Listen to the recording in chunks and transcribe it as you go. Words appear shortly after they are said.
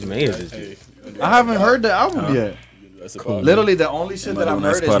Man, I haven't heard the album yet. Cool. Literally, the only shit that I've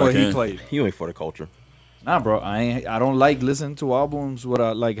heard is what he played. you ain't for the culture. Nah, bro, I don't like listening to albums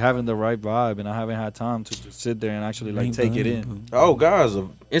without like having the right vibe, and I haven't had time to just sit there and actually like take it in. Oh, guys, an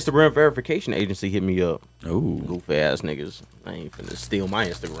Instagram verification agency hit me up. Ooh. Goofy ass niggas. I ain't finna steal my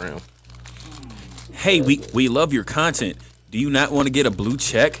Instagram. Hey, we love your content. Do you not want to get a blue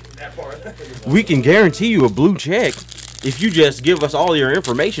check? We can guarantee you a blue check if you just give us all your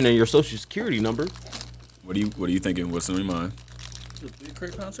information and your social security number. What are you thinking? What's in your mind? Big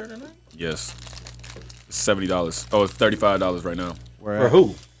Crit concert tonight? Yes. $70. Oh, it's $35 right now. Where For at?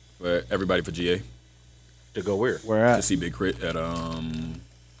 who? For everybody for GA. To go where? Where To at? see Big Crit at How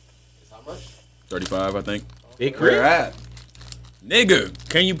much? 35, I think. Big Where Crit? at? Nigga,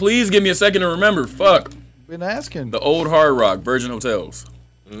 can you please give me a second to remember? Fuck. Been asking. The old Hard Rock, Virgin Hotels.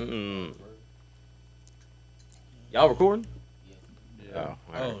 Mm-mm. Y'all recording? Yeah. Oh,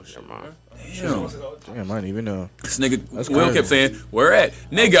 all right, never mind. Damn. Damn, I didn't even know. This nigga That's Will crazy. kept saying, where at?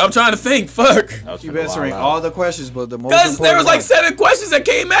 Nigga, I'm trying to think. Fuck. That was Keep finna answering wild all out. the questions, but the most Because there was important like one. 7 questions that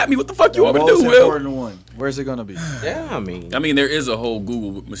came at me. What the fuck you The want me to most do, Will? important one. Where's it gonna be? Yeah, I mean. I mean, there is a whole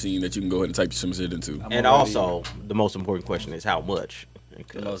Google machine that you can go ahead and type some shit into. And also, the most important question is how much?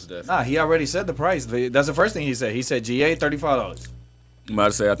 Because Nah, he already said the price. That's the first thing he said. He said GA $35. I'm about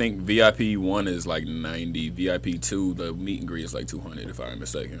to say, I think VIP 1 is like 90. VIP 2, the meet and greet is like 200, if I'm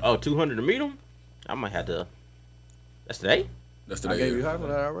mistaken. oh, 200 to meet him? I might have to. That's today? That's I today. gave you Yeah. half of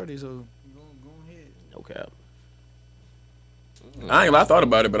that already, so go ahead. No cap. I ain't I thought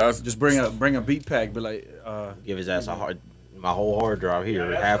about it, but I was Just bring a beat pack, but like Give his ass my whole hard drive here.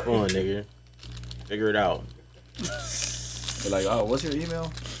 Have fun, nigga. Figure it out. be like, oh, what's your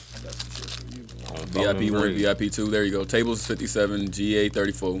email? I got some shit for you. VIP 1, VIP 2. There you go. Tables 57, GA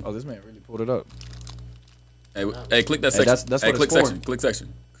 34. Oh, this man really pulled it up. Hey, click that Hey, section. that's hey, what click it's for. section. Click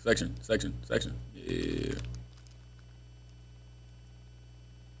section. Section. Yeah.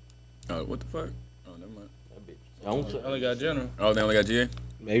 Oh, what the fuck? Oh, never mind. Don't. I only got general. Oh, they only got GA?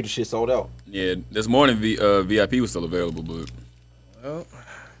 Maybe the shit sold out. Yeah, this morning VIP was still available, but Well,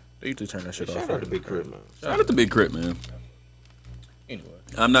 they usually turn that shit off. Shout out to Big Crib, man. shout out to Big Crit, man. Anyway.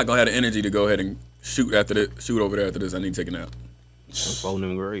 I'm not gonna have the energy to go ahead and shoot over there after this. I need to take a nap. Folding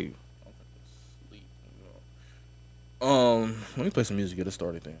them grave. Let me play some music, get it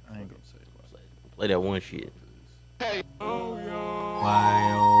started then. I ain't gonna say it. Play that one shit.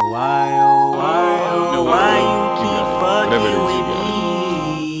 Whatever it is.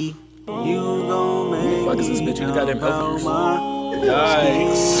 Who the fuck is this bitch with the goddamn elf ears?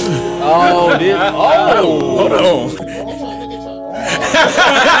 Oh, this. Oh. Hold on.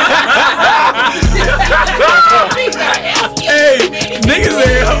 Hey, niggas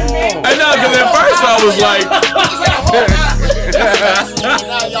there. I know, because at first I was like,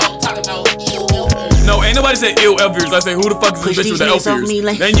 no, ain't nobody said ill elf ears. I say, who the fuck is this bitch with the elf ears?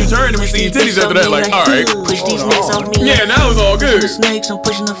 Then you turn and we see titties after that, like, alright. Push these snakes off me. Yeah, now it's all good. Snakes, I'm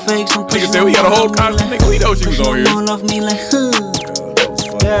pushing the fakes, I'm pushing Nigga said we got a whole costume. Nigga, we know she was on here. off me like,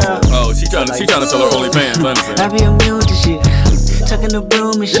 yeah. Oh, she trying to sell her OnlyFans. I I understand. be immune to shit. Tucking the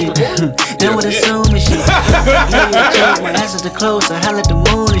broom and shit. Then with assuming shit. My ass is the close, I holler at the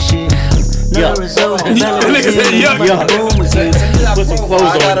moon and shit. No results, the Nigga said yuck. Put some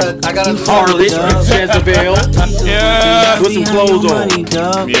clothes on. I gotta Harlot, Jezebel. Yeah. Put some clothes on.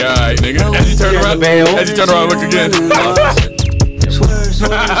 Yeah, alright, nigga. As you turn around, look again.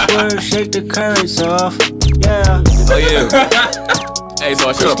 Swerve, shake the currents off. Yeah. Oh yeah. Hey, so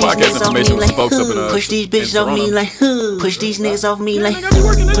I showed a podcast information with some folks up in push these bitches off me like push these niggas off me like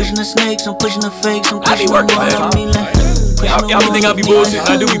pushing the snakes, I'm pushing the fakes, I'm I be pushing working, them man. off me like Y'all think I be bullshitting?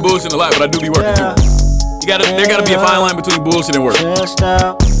 I do be bullshitting a lot, but I do be working too. There gotta be a fine line between bullshit and work. Stressed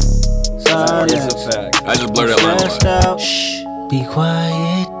out, It's silence, a fact. I just blur that line stressed out. out. Shh, be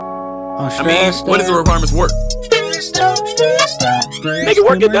quiet. I'm I mean, stressed what is the out. requirements for work? Stressed out. Make it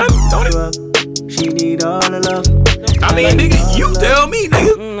work get done, don't it? She need all the love. I mean, nigga, you tell me,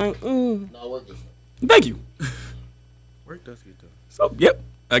 nigga. Thank you. Work does get done. So, yep,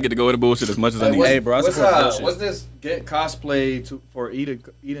 I get to go with the bullshit as much as I need. Hey, bro, I What's, support that shit. what's this get cosplay for Eden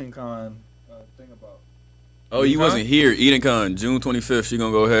Con thing about? Oh, you wasn't here. EdenCon, June 25th. She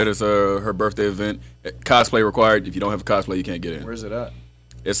gonna go ahead. It's her birthday event. Cosplay required. If you don't have a cosplay, you can't get in. Where's it at?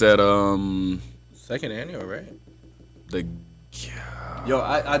 It's at Second annual, right? the Yo,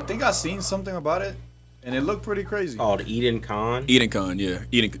 I think I seen something about it, and it looked pretty crazy. Called Eden Con. EdenCon, yeah,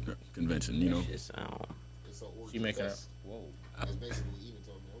 Eden Convention. You know, Shit sound. She making it.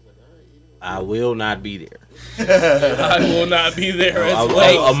 I will not be there. I will not be there as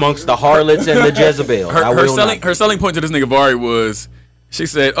well. Amongst the harlots and the Jezebel. I her will selling not. her selling point to this nigga Vari was She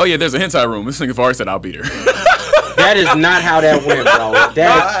said, "Oh yeah, there's a hentai room." This nigga Far said, "I'll beat her." That is not how that went, bro.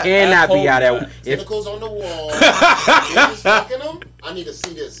 That cannot be how that went. If Tentacles on the wall. He's fucking them. I need to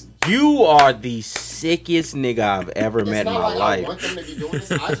see this. you are the sickest nigga I've ever met in my I life. want them to be doing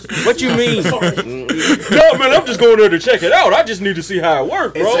this. I just want What to you see mean? how it's going. No, man, I'm just going there to check it out. I just need to see how it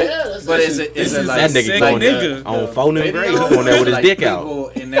works, bro. Is it like That nigga sick going nigga. there on phone and video? grade. He going there with his Like dick out.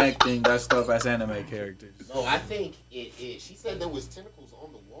 people enacting that stuff as anime characters. No, I think it. She said there was tentacles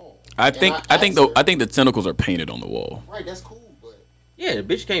on the wall. I And think asked her, I think the tentacles are painted on the wall. Right, that's cool, but Yeah, the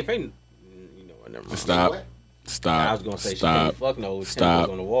bitch can't faint. You know what? Never mind. Stop. what? Stop. I was gonna say she Stop. can't fuck no Stop.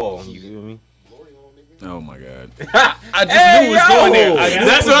 tentacles on the wall. You feel me? Glory hole, nigga. Oh my god. I just knew it was going there. I knew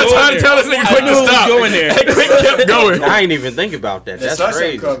That's it was what I'm going trying to there. tell this nigga I quick knew to it was stop. going there. Hey, quick kept going. I ain't even think about that. That's Suction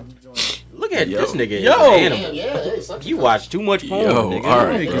crazy. cup joint. Look at this nigga. Yo. Animal. Damn, yeah, hey, such You a- watch too much porn, Yo, nigga. all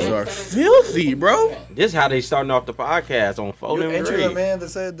right, Niggas bro. are filthy, bro. This how they starting off the podcast on phone and Ain't you the grade. man that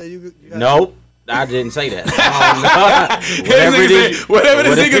said that you got Nope, I didn't say that. Whatever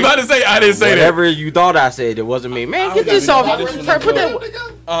this nigga about to say, I didn't say that. Whatever you thought I said, it wasn't me. Man, get this off. Put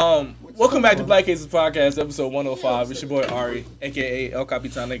that. Welcome back to Black Cases Podcast, episode 105. It's your boy Ari, aka El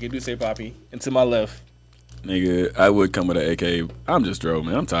Capitan, aka Duce Papi. And to my left, Nigga, I would come with an AK. I'm just drove,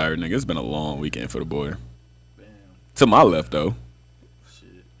 man. I'm tired, nigga. It's been a long weekend for the boy. To my left, though. Shit,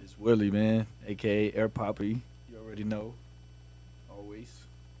 it's Willie, man, aka Air Poppy. You already know. Always.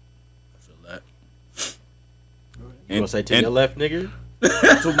 I feel that. You gonna say to your left, nigga?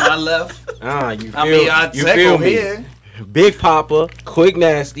 To my left. Ah, you feel, I mean, I you check feel over me? here. Big Papa, Quick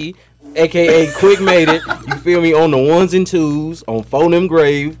Nasty, aka Quick Made It. You feel me? On the ones and twos, on phone and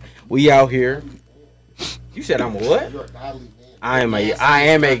grave. We out here. You said I'm a what? You're a godly man. I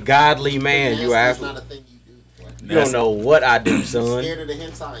am a godly man. Nasty You is asked. not a thing you do. boy. You don't know what I do, son. Scared of the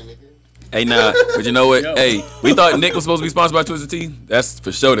hentai, nigga. Hey, nah. But you know what? Yo. Hey, we thought Nick was supposed to be sponsored by Twisted Tea. That's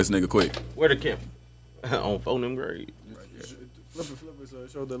for sure this nigga Quick. Where the Kim? On phone and grave. Flip it, so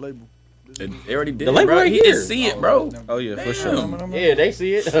show the label. They already did The it, label bro. right He here. didn't see it, bro. Oh, yeah, for sure. Yeah, they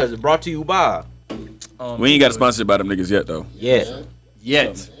see it. It's brought to you by. We ain't got a sponsorship by them niggas yet, though. Yeah.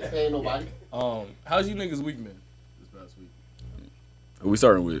 Yet. Ain't paying nobody. How's you niggas week been this past week? Who we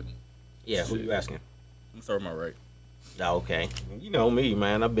starting with? Yeah, who you asking? I'm starting my right. Oh, okay. You know me,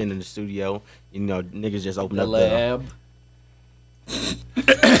 man. I've been in the studio. You know, niggas just opened The up lab.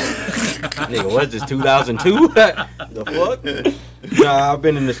 Nigga, what is this, 2002? The fuck? Nah, I've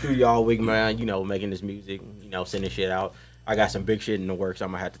been in the studio all week, man. You know, making this music, you know, sending shit out. I got some big shit in the works I'm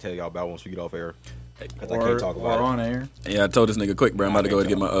going to have to tell y'all about once we get off air. Because I can't talk Or about it. on air. Yeah, I told this nigga Quick, bro. I'm about to go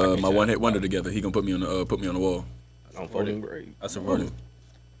ahead and get my one hit wonder together. He gonna put me on the wall. On Folding Grave. I support it.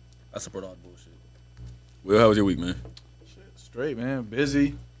 I support all the bullshit. Will, how was your week, man? Straight, man.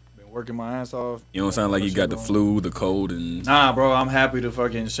 Busy. Been working my ass off. You don't sound like you got the flu, the cold, and Nah, bro, I'm happy to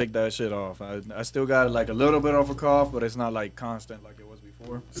fucking shake that shit off. I still got like a little bit of a cough, but it's not like constant like it was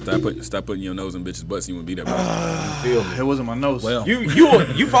before. stop putting your nose in bitches' butts. You wouldn't be that bad. You feel me? It wasn't my nose. Well.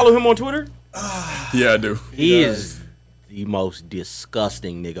 You follow him on Twitter? Yeah, I do. He is the most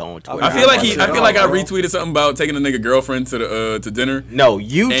disgusting nigga on Twitter. I feel like I retweeted something about taking a nigga girlfriend to dinner. No,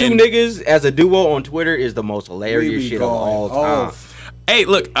 you two And- niggas as a duo on Twitter is the most hilarious We be shit of all going time. off. Hey,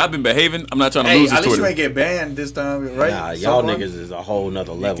 look, I've been behaving. I'm not trying to Hey, lose at this least you Twitter. ain't get banned this time, right? Nah, So y'all far? niggas is a whole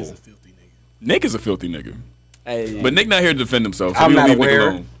nother level. Nick is a filthy nigga, Hey, but Nick not here to defend himself. So I'm we not don't leave Nick aware.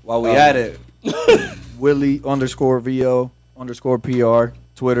 alone. while we at it, Willie_VO_PR,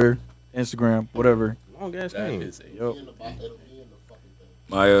 Twitter, Instagram, whatever. Long ass That name. is a Yo, It'll be in the fucking thing.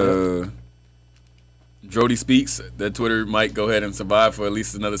 My Jody speaks that Twitter might go ahead and survive for at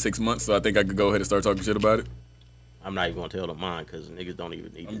least another 6 months. So I think I could go ahead and start talking shit about it. I'm not even gonna tell them mine because niggas don't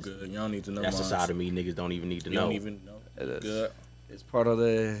even need I'm this. good. Y'all need to know That's the mine. side of me niggas don't even need to You know. don't even know. it is. Good. It's part of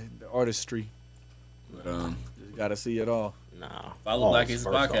the artistry. But You gotta see it all. Nah. Follow Black Cases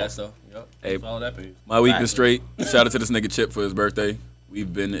first Podcast, off. though. Yep. Hey. Follow that page. my week Facts. been straight. Shout out to this nigga Chip for his birthday.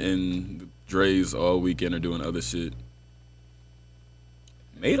 We've been in the Dre's all weekend or doing other shit.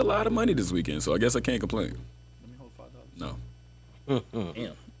 Made a lot of money this weekend, so I guess I can't complain. No,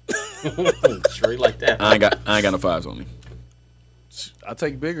 Damn. Straight like that. I ain't got no fives on me. I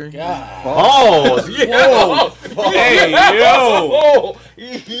take bigger. Oh, yeah. Hey, yo.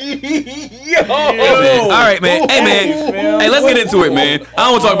 All right, man. Hey, man. Hey, let's get into it, man. I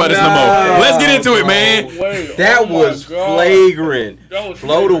don't want to talk about this no more. Let's get into it, man. Wait, That oh my was God. flagrant. That was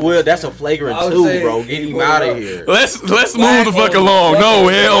Blow the wheel. That's a flagrant I would too, say- bro. Get him out of here. Let's move the fuck along. No,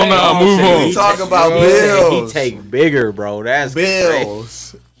 hell no. Move on. Talk about He said bills. He take bigger, bro. That's crazy.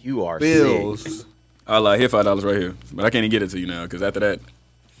 Bills. You are Bills. sick. I lie. Here $5 right here, but I can't even get it to you now because after that,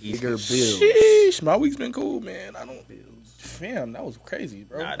 Bigger bills. Sheesh, my week's been cool, man. I don't. Fam, that was crazy,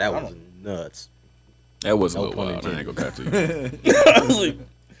 bro. Nah, that was nuts. That was a No little pun wild. I ain't intended. gonna cap to you. I was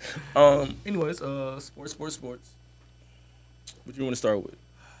like, anyways, sports. What you want to start with?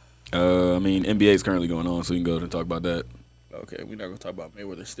 I mean, NBA is currently going on, so you can go ahead and talk about that. Okay, we're not gonna talk about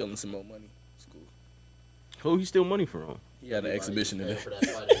Mayweather stealing some more money. It's cool. Who he steal money from? He had an exhibition Paying today. for that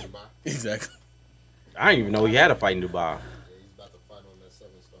fight in Dubai. Exactly. I didn't even know he had a fight in Dubai. Yeah, he's about to fight on that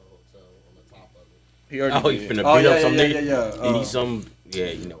 7-star hotel on the top of it. He already Oh, he did. finna Oh, beat yeah, up some yeah, nigga. yeah. He some, yeah,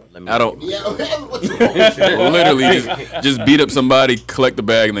 you know. Let me. I don't Yeah, what's wrong? literally just beat up somebody, collect the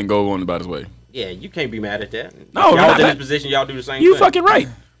bag, and then go on about his way. Yeah, you can't be mad at that. No, y'all not was in mad. this position. Y'all do the same You thing. fucking right.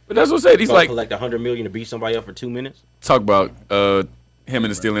 But that's what I said. He's Gonna like, collect $100 million to beat somebody up for 2 minutes. talk about him and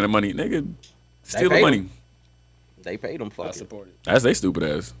the stealing the money. Nigga, steal the paid money. him. They paid him. I Fuck it. support it. That's they stupid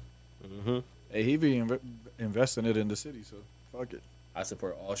ass. Hey, he be investing it in the city, so fuck it. I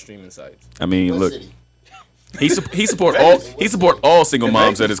support all streaming sites. I mean, What look, city? he support all single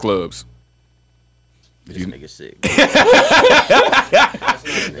moms at his clubs. This nigga sick.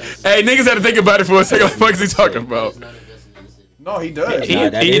 Hey, niggas had to think about it for a second. What the fuck is he talking about? He's not investing in the city. No, he does. He, Nah,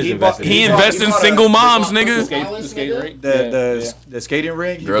 that he- is he- invested. he He invests in single moms, nigga, The skate rink. The skating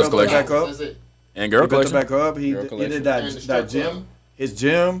ring. He Girls built it collection. back up. That's it. and He girl built it collection. back up. He Girl did collection. that And the strip gym. club. His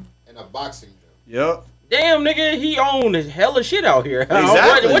gym. And a boxing gym. Yep. Damn, nigga, he owned hella shit out here.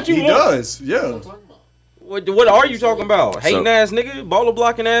 Exactly. What you he want? does. That's Yeah. what I'm talking about. What are you talking about? Hating So- ass nigga, baller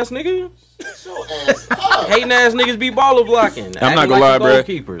blocking ass nigga. So ass up. Hating ass niggas be baller blocking. I'm not Acting gonna lie, like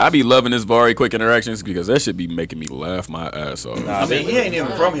the bro. goalkeepers. I be loving this Vari quick interactions because that should be making me laugh my ass off. I mean, he ain't even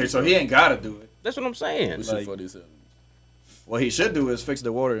from here, so he ain't gotta do it. That's what I'm saying. This shit Like- funny as hell. What he should do is fix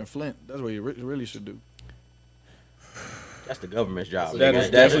the water in Flint. That's what he really should do. That's the government's job. That nigga. is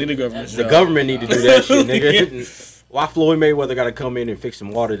definitely the government's The job. government need to do that shit, nigga. Why Floyd Mayweather got to come in and fix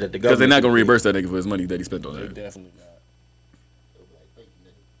some water that the Because they're government? not gonna reimburse that nigga for his money that he spent on They that. definitely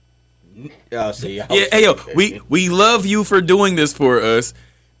got. See, Yeah, hey yo, we love you for doing this for us.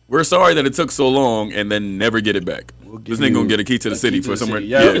 We're sorry that it took so long and then never get it back. This nigga gonna get a key to the city for somewhere.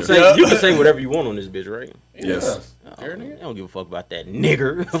 Yeah. You can say, you can say whatever you want on this bitch, right? Yes. I don't give a fuck about that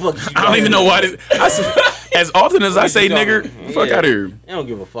nigger. Fuck you I don't even know why this. As often as I say nigger, fuck Yeah. out of here. I don't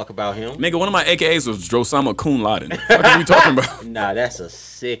give a fuck about him. Nigga, one of my AKAs was Drosama Kun Laden. What are you talking about? Nah, that's a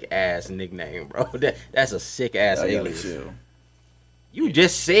sick ass nickname, bro. That's a sick ass alias. You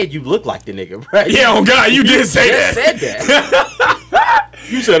just said you look like the nigga, bro. Yeah, oh God, you did say just that. said that.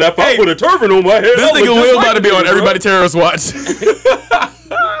 You said if I Hey, put a turban on my head, This I look nigga just Will like about to the be on nigga, bro. Everybody Terrorist Watch.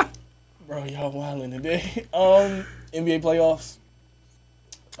 Bro, y'all wildin' today. NBA playoffs.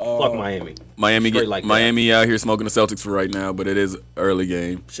 Fuck Miami. Miami, Straight like that. Miami out here smoking the Celtics for right now, but it is early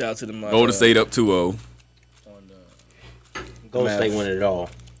game. Shout out to the Golden State up 2-0. Golden State winning it all.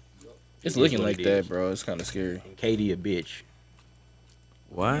 It's looking what like it that, is. bro. It's kind of scary. And KD a bitch.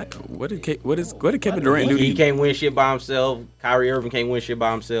 What? What did Kevin Durant do? to He you? can't win shit by himself. Kyrie Irving can't win shit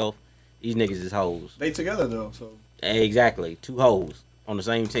by himself. These niggas is hoes. They together though, so Exactly. 2 hoes on the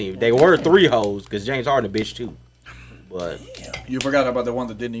same team. They were 3 hoes because James Harden a bitch too. But you forgot about the one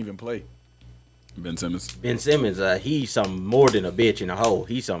that didn't even play. Ben Simmons. Ben Simmons, he's something more than a bitch and a hoe.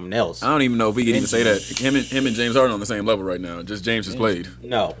 He's something else. I don't even know if we can even say that. Him and James Harden on the same level right now. Just James has played.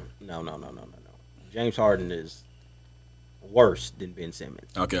 No. James Harden is worse than Ben Simmons.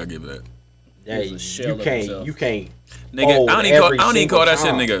 Okay, I'll give it that. That, He's a shell you of can't. himself. You can't. Nigga, fold I don't even every call single that shit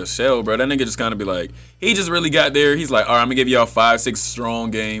time. nigga a shell, bro. That nigga just kind of be like, he just really got there. He's like, all right, I'm gonna give y'all 5-6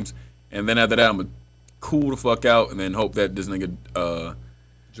 strong games, and then after that, I'm gonna cool the fuck out, and then hope that this nigga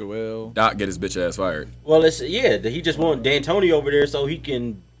Joel. Doc get his bitch ass fired, Well, it's he just want D'Antoni over there so he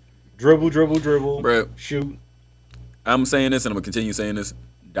can dribble, Bruh. shoot. I'm saying this, and I'm gonna continue saying this.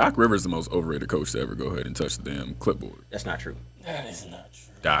 Doc Rivers is the most overrated coach to ever go ahead and touch the damn clipboard. That's not true. That is not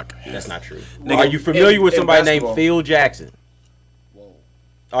true. Doc. That's not true. Nigga, Are you familiar with in somebody named basketball. Phil Jackson? Whoa.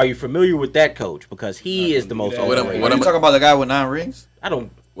 Are you familiar with that coach? Because he is the most What am- overrated. what Are you talking about the guy with 9 rings? I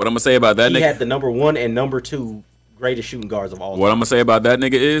don't. What I'm gonna say about that He nigga? had the number 1 and number 2 greatest shooting guards of all What I'm time. gonna say about that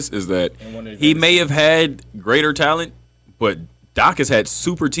nigga is that And one of the he greatest. may have had greater talent, but Doc has had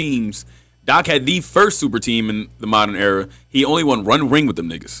super teams. Doc had the first super team in the modern era. He only won 1 ring with them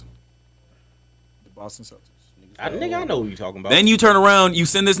niggas. The Boston Celtics. I know who you're talking about. Then you turn around, you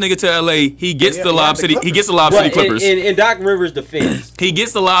send this nigga to LA. He gets Yeah, the he Lob had the City. He Clippers. gets the Lob But City Clippers. in Doc Rivers' defense, He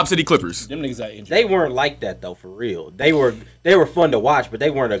gets the Lob City Clippers. Them niggas got injured. they weren't like that though. For real, they were fun to watch, but they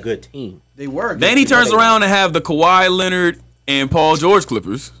weren't a good team. They were. Then he turns around and have the Kawhi Leonard and Paul George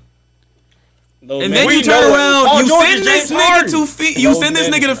Clippers. No, And man. then you We turn know around, Paul you George send is this James nigga Harden. you No, send this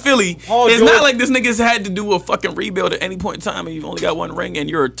man. nigga to Philly. Paul It's George- not like this nigga's had to do a fucking rebuild at any point in time and you've only got 1 ring and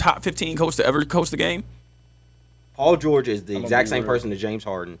you're a top 15 coach to ever coach the game. Paul George is the I'ma exact be same real. person as James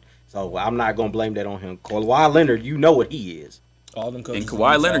Harden, so I'm not gonna blame that on him. Kawhi Leonard, you know what he is. All them coaches And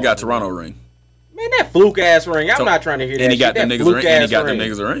Kawhi in Leonard the got South. Toronto ring. Man, that fluke ass ring. I'm So- not trying to hear that. And he got shit. them That niggas a ring. And he fluke-ass got them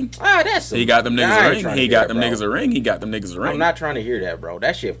niggas a ring. Ah, that's He got them I niggas ain't a ring. trying to He hear got that, them bro. niggas a ring. He got them niggas a ring. I'm not trying to hear that, bro.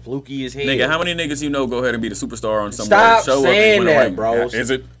 That shit fluky as hell. Nigga, how many niggas you know go ahead and be the superstar on some Stop show saying up and win a that, ring? bro.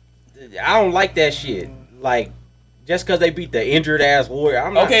 Is it? I don't like that shit. Like, just because they beat the injured ass Warrior,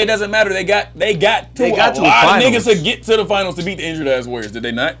 I'm not. Okay, it doesn't matter. They got to They got a to the lot of finals. niggas to get to the finals to beat the injured ass Warriors. Did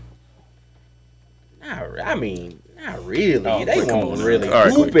they not? I mean, not really. Oh, they quick, come won't on, really man. All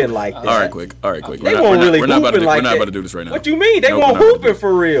right, quick. hooping like that. All right, quick. All right, quick. They won't really we're not about to hooping like we're not that. about to do this right now. What you mean? They Nope, won't we're not about to do hooping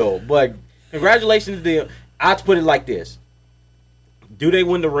for real. But congratulations to them. I'd put it like this: do they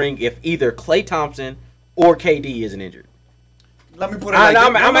win the ring if either Klay Thompson or KD isn't injured? Let me put it I- like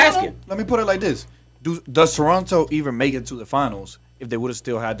I'm- this. I'm asking. Let me put it like this: Does Toronto even make it to the finals if they would have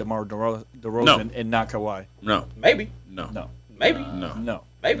still had DeMar DeRozan No. and not Kawhi? No, Maybe, no, No, maybe, no, no.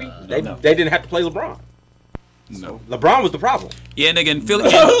 maybe. No. They didn't have to play LeBron. no. LeBron was the problem. Yeah, nigga, and Philly,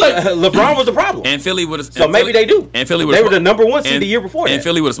 LeBron was the problem. and Philly would have. So maybe they do. And Philly would. They were the number one seed the year before And that.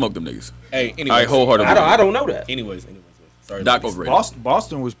 Philly would have smoked them niggas. Hey, anyways. I wholeheartedly. I don't know that. Anyways. Sorry. Doc ladies. overrated.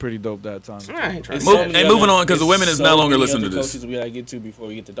 Boston was pretty dope that time. I ain't trying It's to Move- so say and many moving other- on, 'cause the it's women is so no longer many listening other to this. coaches we gotta get to before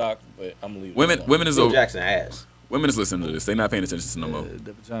we get to Doc, but I'm gonna leave. Women is Phil over. Jackson ass. Women is listening to this. They not paying attention to no more.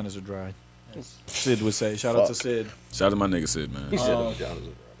 The vaginas are dry. As Sid would say. Shout out to Sid. Shout out to my nigga Sid, He man. said,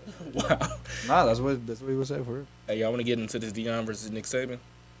 Wow. Nah, that's what he would say for it. Hey, y'all want to get into this Deion versus Nick Saban?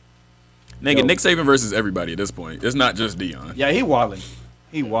 Nigga, Nick Saban versus everybody at this point. It's not just Dion. Yeah, he wildin'.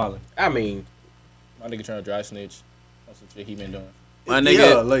 He wildin'. I mean, My nigga trying to dry snitch. That's what shit he been doing. My nigga.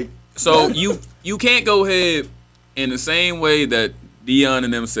 Yeah, like So you can't go ahead in the same way that Dion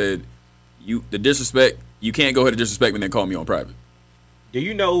and them said the disrespect. You can't go ahead and disrespect me and then call me on private, do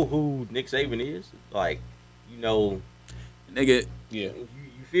you know who Nick Saban is? Like, you know, nigga. Yeah. you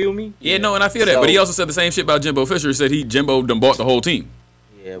feel me? Yeah, no, and I feel that, So- but he also said the same shit about Jimbo Fisher. He said Jimbo done bought the whole team.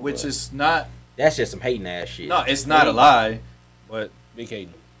 Yeah, which but is not. that's just some hating ass shit. No, it's not a lie, but Big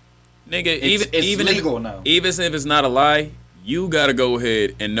Hayden. Nigga, it's even legal if, now. even if it's not a lie, you gotta go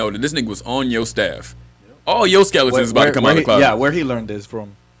ahead and know that this nigga was on your staff. All your skeletons is about to come out of the closet. Yeah, where he learned this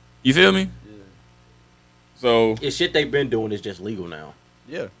from. You feel me? So It's shit they've been doing is just legal now.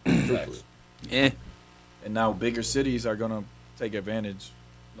 Yeah, Truthfully. yeah, and now bigger cities are gonna take advantage,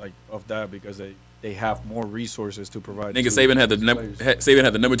 like of that because they have more resources to provide. nigga to Saban had the players. Saban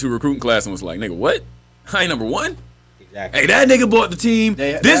had the number 2 recruiting class and was like, nigga, what? I ain't number 1. Exactly. Hey, that nigga bought the team.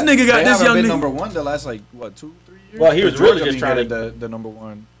 This nigga got they this haven't young been nigga. number one the last like what 2-3 years. Well, he was really Georgia just been trying to- getting the number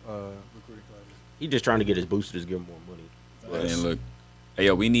one recruiting class. He just trying to get his boosters to give him more money. And look, hey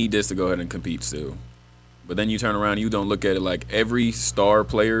yo, we need this to go ahead and compete still. But then you turn around and you don't look at it like every star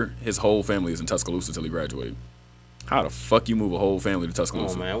player, his whole family is in Tuscaloosa until he graduated. How the fuck you move a whole family to Come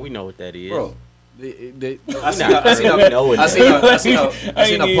Tuscaloosa? on, man. We know what that is. Bro, I seen not- a- I seen a- we know it I seen a- I seen a- I I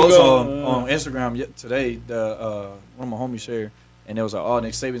seen ain't a even post gonna- on Instagram today. One of my homies shared, and it was like, oh,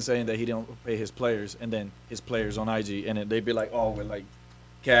 Nick Saban saying that he don't pay his players, and then his players on IG, and then they'd be like, oh, with like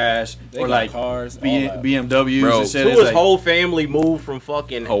cash They or got like cars, all that. BMWs Bro, and shit. So It's his like, whole family moved from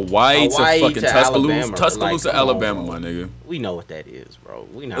fucking Hawaii to fucking to Tuscaloosa, Alabama. Tuscaloosa, Like, come on, Alabama, bro. my nigga. We know what that is, bro.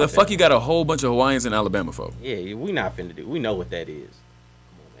 We not The fuck finna- you got a whole bunch of Hawaiians in Alabama for? Yeah, we not finna do. We know what that is.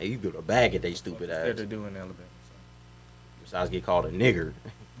 Come on, man. You do the bag at they stupid What ass. they're doing in Alabama. So. Besides get called a nigger.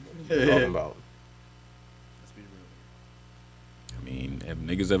 What you talking about? Let's be real. I mean, if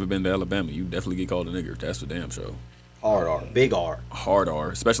niggas ever been to Alabama, you definitely get called a nigger. That's for damn sure. Hard R. Big R. Hard R,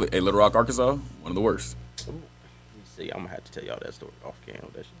 especially Little Rock, Arkansas, one of the worst. Let me see. I'm gonna have to tell y'all that story off cam.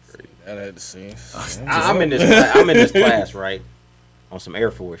 That shit crazy. That I had to see. I'm in this. I'm in this class, right? On some Air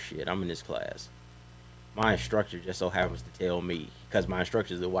Force shit. I'm in this class. My instructor just so happens to tell me, because my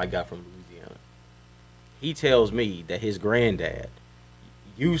instructor is a white guy from Louisiana. He tells me that his granddad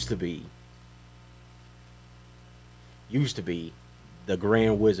used to be the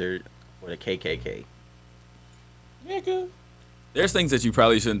Grand Wizard for the KKK. Nigga. There's things that you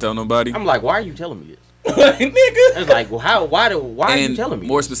probably shouldn't tell nobody. I'm like, why are you telling me this? Nigga. It's like, well, how? Why are you And telling me?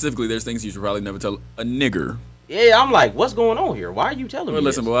 more this? specifically, there's things you should probably never tell a nigger. Yeah, I'm like, what's going on here? Why are you telling me? Well,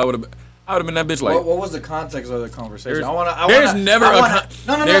 listen, this? boy, I would have been that bitch like. what was the context of the conversation? There's- I wanna, there's never a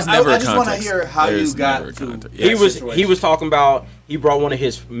no. there's never a I just want to context. hear how There's you got never a to. context. He Yeah. was situation. talking about he brought one of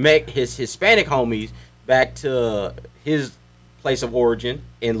his Hispanic homies back to his place of origin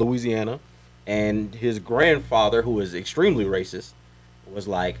in Louisiana, and his grandfather, who was extremely racist, was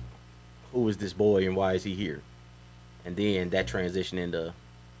like, "Who is this boy and why is he here?" And then that transitioned into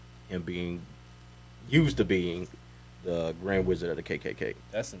him being used to being the Grand Wizard of the KKK.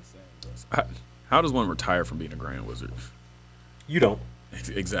 That's insane, bro. How does one retire from being a Grand Wizard? You don't.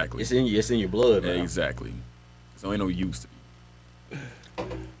 Exactly. It's in your blood, man. Exactly. So ain't no use to be.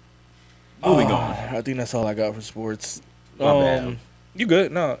 Moving on. I think that's all I got for sports. My bad. You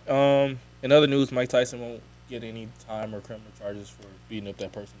good? No. In other news, Mike Tyson won't get any time or criminal charges for beating up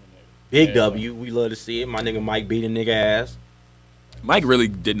that person in there. Big Yeah. W. We love to see it. My nigga Mike beat a nigga ass. Mike really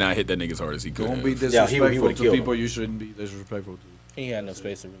did not hit that nigga as hard as he could. Don't be have. Yeah, he disrespectful would've to killed people you shouldn't be disrespectful to. He had no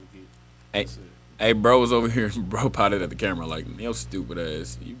space to really get. Hey, hey, bro was over here. Bro potted at the camera like, yo, stupid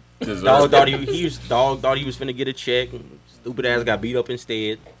ass. You deserve Dog it." thought he was finna get a check. Stupid ass got beat up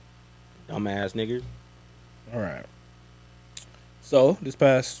instead. Dumbass nigga. All right. So this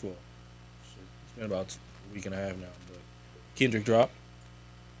past, well, shit, it's been about a week and a half now, but Kendrick dropped.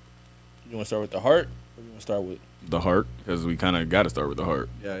 You want to start with the heart, or you want to start with The heart, because we kind of got to start with the heart.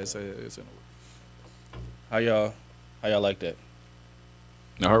 Yeah, it's in how y'all like that?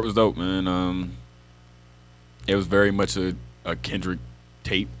 The heart was dope, man. It was very much a Kendrick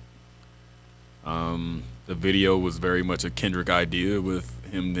tape. The video was very much a Kendrick idea with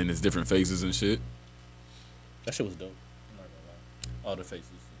him in his different faces and shit. That shit was dope. I'm not gonna lie. All the faces,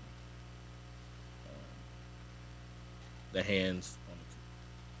 the hands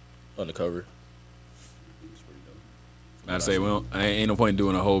on the cover. It's pretty dope. I'd say, well, I ain't no point in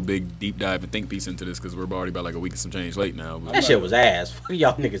doing a whole big deep dive and think piece into this because we're already about like a week and some change late now. But That shit was ass. What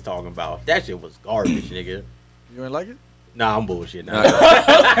y'all niggas talking about? That shit was garbage, nigga. You ain't like it? Nah, I'm bullshit. Nah. hey,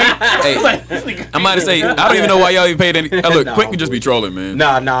 I might have say, I don't even know why y'all even paid any. Look, Nah, Quick can just be trolling, man.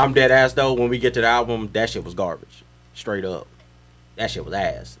 Nah, I'm dead ass though. When we get to the album, that shit was garbage. Straight up. That shit was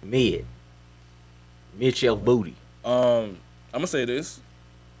ass. Mid shelf booty. I'm gonna say this.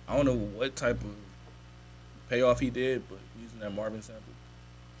 I don't know what type of payoff he did, but using that Marvin sample.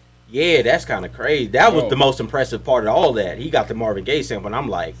 Yeah, that's kind of crazy. That was Bro. the most impressive part of all that. He got the Marvin Gaye sample, and I'm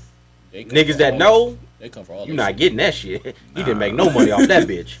like, They come niggas for that all know, this- they come for all. you're this not getting that shit. He didn't make no money off that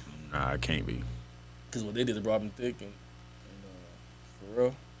bitch. Nah, it can't be. because what they did to Robin Thicke and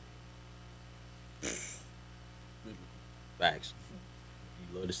Pharrell. Facts.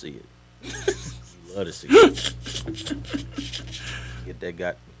 You love to see it. You love to see it. Get that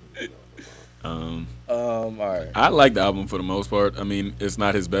guy. All right. I like the album for the most part. I mean, it's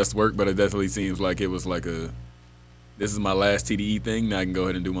not his best work, but it definitely seems like it was like a. This is my last TDE thing. Now I can go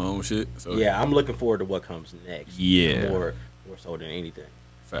ahead and do my own shit. So Yeah, I'm looking forward to what comes next. Yeah. More so than anything.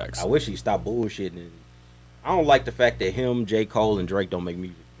 facts. I wish he stopped bullshitting. And I don't like the fact that him, J. Cole, and Drake don't make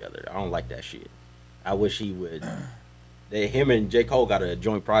music together. I don't like that shit. I wish he would. That him and J. Cole got a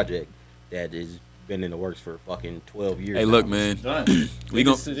joint project that has been in the works for fucking 12 years. Hey, now. look, man. Done. We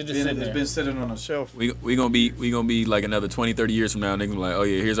gon' They're just sitting It's there. been sitting on a shelf. we gonna be like another 20, 30 years from now. Niggas be like, oh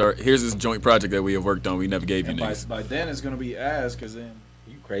yeah, here's this joint project that we have worked on. We never gave you And niggas. by then it's gonna be ass, cause then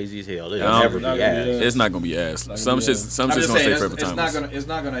You crazy as hell. I It'll don't- never Not be gonna ass. be It's not gonna be ass. Not Some gonna be shit's ass. some I'm shit's just gonna saying stay forever timeless. it's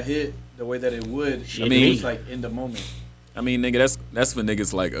not gonna hit the way that it would. Shit, I mean- it's like in the moment. I mean, nigga, that's for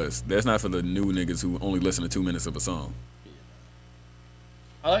niggas like us. That's not for the new niggas who only listen to 2 minutes of a song.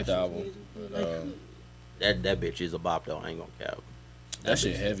 I like the album. But, That bitch is a bop though. I ain't gonna cap. that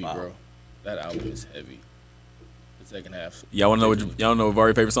shit bitch is heavy, bop. bro. That album is heavy. The second half. Y'all wanna know what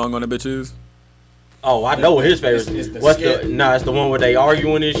Vari favorite song on that bitch is? Oh, I know what his favorite. It's the What's skit. the? Nah, it's the one where they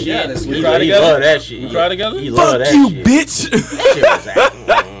arguing and shit. Yeah, that's- he, We cry he together? love that shit. We cry together? He love that shit. bitch. That shit was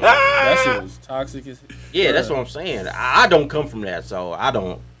That shit was toxic as Yeah, that's what I'm saying. I don't come from that, so I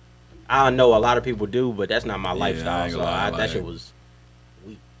don't. I know a lot of people do, but that's not my I lifestyle. ain't So gonna lie, that like- shit was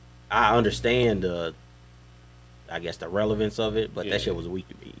weak. I understand the, I guess the relevance of it, but Yeah. that shit was weak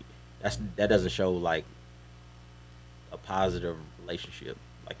to me. That doesn't show like a positive relationship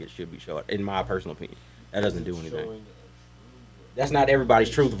like it should be shown, in my personal opinion. That doesn't do anything. Showing That's not everybody's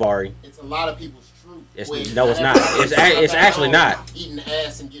truth, Vari. it's a lot of people's truth. No, it's not. It's actually not. Eating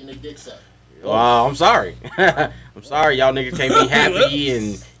ass and getting their dick sucked. Well, I'm sorry. I'm sorry, y'all niggas can't be happy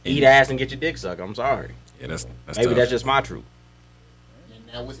and eat ass and get your dick sucked. I'm sorry. Yeah, that's Maybe tough. that's just my truth, And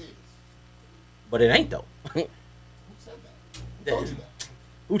that was his. but it ain't though. Who said that? Who told you that?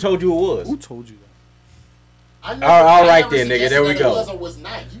 Who told you it was? Who told you that? I never, All I right never then, nigga, suggested there we that go. It was or was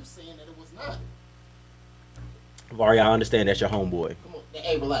not. You saying that it was not. Vari, I understand that's your homeboy. Come on.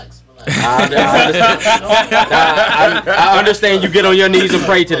 Hey, relax. I understand you get on your knees and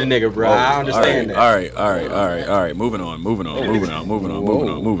pray to the nigga, bro. I understand that. All right. Moving on.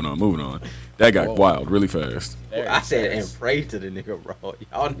 That got wild really fast. I said and pray to the nigga, bro.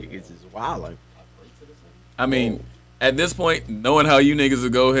 Y'all niggas is wildin'. I mean, at this point, knowing how you niggas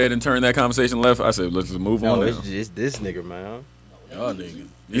would go ahead and turn that conversation left, I said, let's just move No, on. it's Now. just this nigga, man. y'all niggas.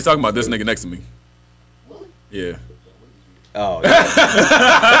 He's talking about this nigga next to me. Willie? Yeah. Oh, yeah.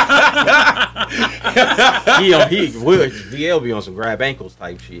 VL be on some grab ankles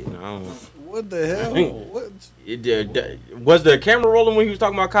type shit. I don't know. What the hell? What? Was the camera rolling when he was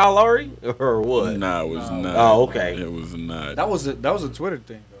talking about Kyle Lowry or what? Nah, it was not. Oh, okay. It was not. That was a Twitter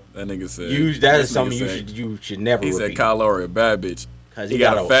thing though. That nigga said. That this is something nigga you should never. He repeat. said Kyle Lowry a bad bitch. Cause He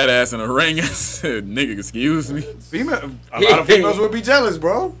got a fat ass and a ring. I said, nigga, excuse me. A lot of females would be jealous,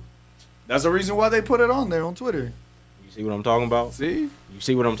 bro. That's the reason why they put it on there on Twitter. You see what I'm talking about? See? You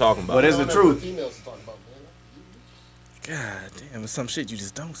see what I'm talking about? But it's the truth. Females talk about, man. God damn, it's some shit you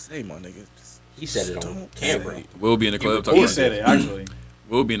just don't say, my nigga. He said it on camera. We'll be in the club talking He about said it actually.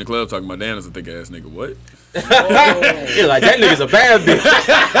 We'll be in the club talking about Dan is a thick ass nigga. What? You're like, that nigga's a bad bitch.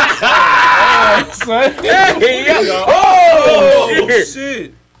 Oh,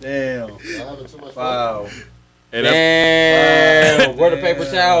 shit. Damn. Y'all having too much fun. Wow. Hey, that's, Damn. Where the paper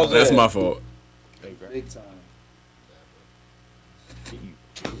towels that's at? my fault. Big time.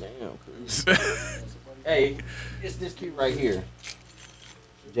 Damn. Hey, it's this key right here.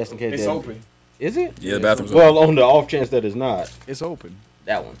 Just in case. It's open. Is it? Yeah, the bathroom's Well, on the off chance that it's not. It's open.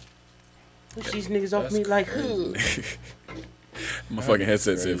 That one. Push these niggas off me like who? My fucking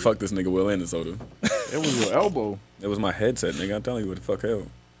headset said, fuck this nigga Will Anderson. It was your elbow. It was my headset, nigga. I'm telling you what the fuck hell.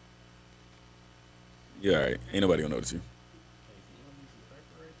 You alright. Ain't nobody gonna notice you.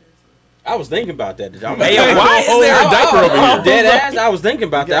 I was thinking about that. Hey, why is there a diaper over here? Dead ass. I was thinking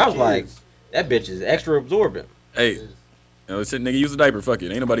about that. I was like, that bitch is extra absorbent. Hey, you know, shit, nigga, use a diaper. Fuck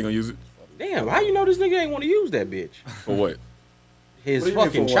it. Ain't nobody gonna use it. Damn, how you know this nigga ain't want to use that bitch? For what? His What do you mean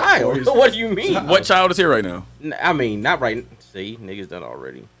fucking for what? child. For his- What do you mean? What child is here right now? I mean, not right. See, niggas done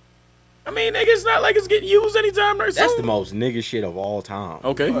already. I mean, nigga, it's not like it's getting used anytime very soon. That's the most nigga shit of all time.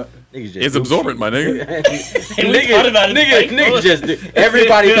 Okay. Niggas just It's do absorbent, my nigga. Niggas just do.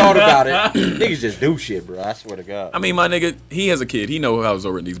 Everybody thought about it. Niggas just do shit, bro. I swear to God. I mean, my nigga, he has a kid. He know how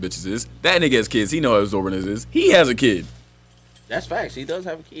absorbent these bitches is. That nigga has kids. He know how absorbent it is. He has a kid. That's facts. He does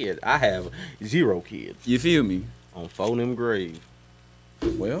have a kid. I have 0 kids You feel me? on phoneme grave.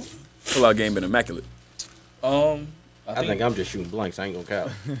 Well, Pull out game been immaculate. I think I'm just shooting blanks. I ain't gonna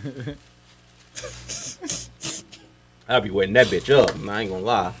count. I'll be wetting that bitch up. I ain't gonna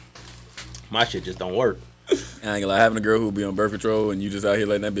lie. My shit just don't work. I ain't gonna lie, having a girl who be on birth control and you just out here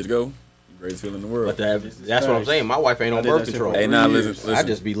letting that bitch go, greatest feeling in the world. But that's what I'm saying. My wife ain't on did birth that shit control. for Hey, nah, listen. I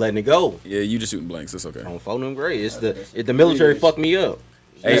just be letting it go Yeah, you just shooting blanks. It's okay. on phoneme grave. It's the military fucked me up.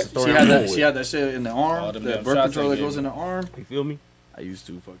 Hey, That's the story She I'm had going that. with. She had that shit in the arm. Oh, them The damn birth shots control they that goes gave in the arm. You feel me? I used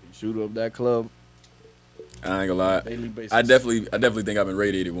to fucking shoot up that club I ain't gonna lie. daily basis. I definitely think I've been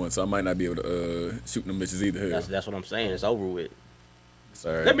radiated once, so I might not be able to shoot them bitches either. That's what I'm saying. It's over with.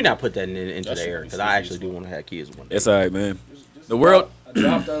 Sorry. Let me not put that into That the shit air be because I actually serious, do want to have kids one day. It's alright, man. The world, I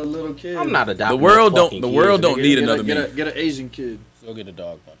dropped a little kid. I'm not adopting. the world no don't, fucking the kids, world don't nigga. need another me. Get an Asian kid. go get a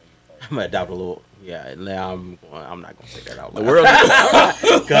dog, my nigga. I'm gonna adopt a little. Yeah, now I'm not gonna say that out The loud. world,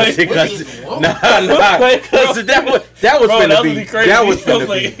 Cause that was Bro, finna that would be be crazy. that was finna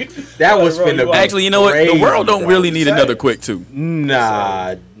Like- be that was Bro, finna you be. actually, you know what? The crazy, world don't bro. really need another quick too.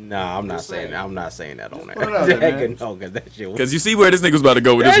 Nah, I'm not saying that. I'm not saying that on there. put it out there, man. No, cause that shit was. Cause you see where this nigga's about to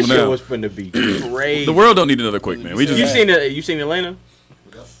go with That this one shit now. was finna be crazy. The world don't need another quick, man. We just You seen Atlanta?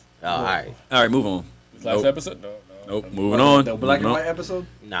 Oh, all right. all right. Move on. Last Nope. episode? No. Nope. Moving on. The black and Moving white on. episode.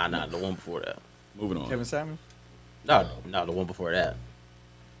 Nah, the one before that. Moving on. Kevin Samuels. No, the one before that.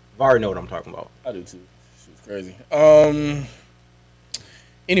 Vari know what I'm talking about. I do too. Shit's crazy.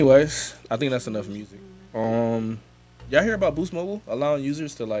 Anyways, I think that's enough music. Y'all hear about Boost Mobile allowing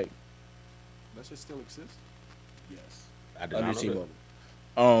users to like That shit still exists. I did under not know T-Mobile?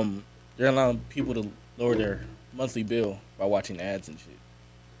 that. They're allowing people to lower their monthly bill by watching ads and shit.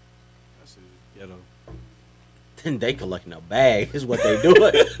 That shit is ghetto. Then they collecting a bag is what they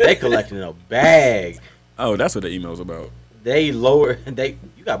doing. They collecting a bag. Oh, that's what the email's about. They lower.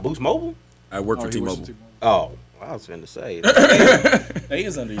 You got Boost Mobile? I work Oh, for he works T-Mobile. Oh, I was finna say. They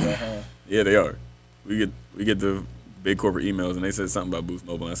is under y'all, huh? Yeah, they are. We get the big corporate emails and they said something about Boost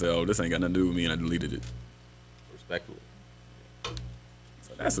Mobile and I said, oh, this ain't got nothing to do with me and I deleted it. Respectfully.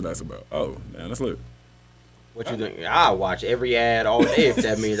 So that's what that's about. Oh, man, that's lit. What you think? I watch every ad all day if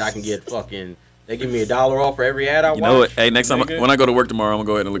that means I can get fucking. They give me $1 off for every ad I watch. You know what? Hey, next time Nigga. when I go to work tomorrow, I'm gonna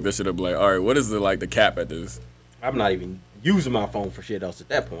go ahead and look this shit up. Like, all right, what is the cap at this? I'm not even using my phone for shit else at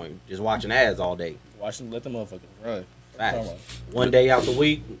that point. Just watching ads all day. Let them motherfuckers run. Facts. One day out the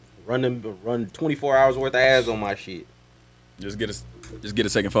week, run 24 hours worth of ads on my shit. Just get a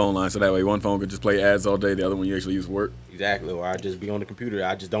second phone line so that way one phone could just play ads all day, the other one you actually use for work. Exactly. Or I just be on the computer.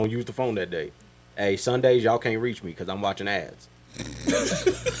 I just don't use the phone that day. Hey, Sundays y'all can't reach me because I'm watching ads.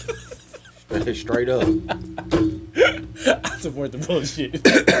 Straight up. I support the bullshit.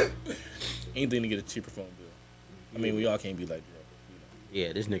 Anything to get a cheaper phone bill. I mean, we all can't be like that.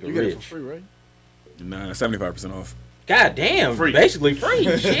 Yeah, this nigga You get it for rich. free, right? Nah, 75% off. God damn, Free. basically free.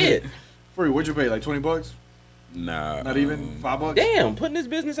 Shit. Free. What'd you pay? Like $20? Nah. Not even $5? Damn, putting this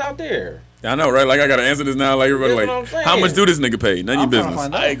business out there. I know, right? Like, I gotta answer this now. Like, everybody, That's what I'm like, saying. how much do this nigga pay? None of your I'm trying to business.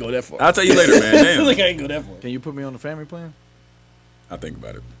 find I ain't go that far. I'll tell you later, man. Damn. Like, I ain't go that far. Can you put me on the family plan? I'll think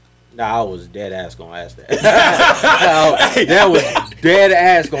about it. Nah, I was dead ass gonna ask that. That was dead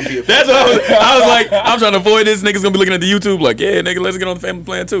ass gonna be a That's what I was like, I'm trying to avoid this. Niggas gonna be looking at the YouTube like, yeah, nigga, let's get on the family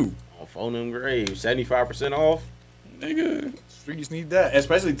plan too. on phone them grave. 75% off. Nigga. Streets need that.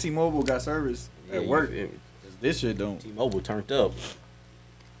 Especially T-Mobile got service at Yeah, work. you feel me? 'Cause this shit don't. T-Mobile turned up.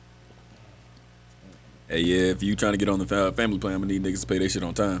 Hey, yeah, if you trying to get on the family plan, I'm gonna need niggas to pay their shit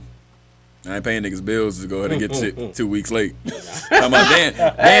on time. I ain't paying niggas bills to go ahead and get shit 2 weeks late. I'm like, damn,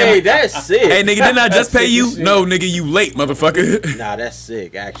 Hey, damn. that's sick. Hey, nigga, didn't I just pay you? Sick as shit. No, nigga, you late, motherfucker. Nah, that's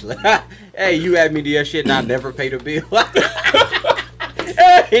sick, actually. Hey, you had me do your shit and I never paid a bill.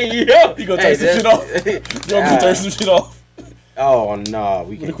 Hey, yo. You gonna turn some shit off? You gonna turn some shit off? Oh, no.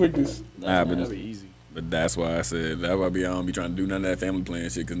 We With the can. quickness. Nah, That'd but, be easy. but that's why I said, that's why I don't be trying to do none of that family plan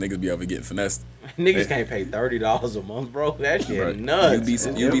shit, because niggas be out here getting finessed. Niggas can't pay $30 a month, bro. That shit Bro, nuts. You'd be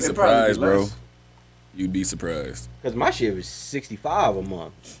It'd probably surprised, be bro. less. You'd be surprised. Because my shit was $65 a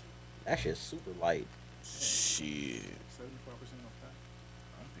month. That shit's super light. Shit. 75% off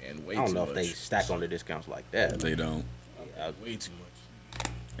that. And way I don't too know much. if they stack on the discounts like that. They don't. Yeah, Way too much.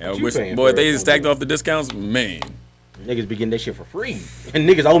 Yeah, I you wish, paying boy, if for they it, just stacked homie? off the discounts, man. niggas be getting that shit for free. And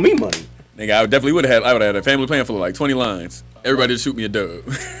niggas owe me money. Nigga, I definitely would have had a family plan full of like 20 lines. Everybody just shoot me a dub.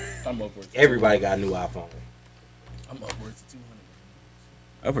 I'm upwards. Everybody got a new iPhone. I'm upwards to 200.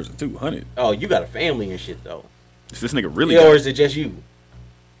 That person 200. Oh, you got a family and shit, though. Is this nigga really? Yeah, or is it just you? You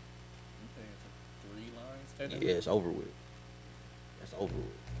paying for 3 lines, technically? Yeah, it's over with. That's over with.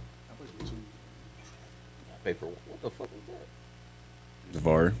 I pay for what the fuck was that?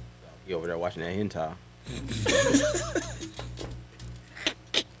 VAR. You over there watching that hentai.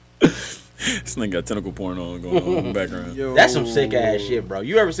 This nigga got tentacle porn on going on in the background. Yo. That's some sick ass shit, bro.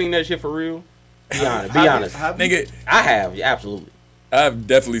 You ever seen that shit for real? Be honest. Be honest. Nigga, I have, yeah, absolutely. I've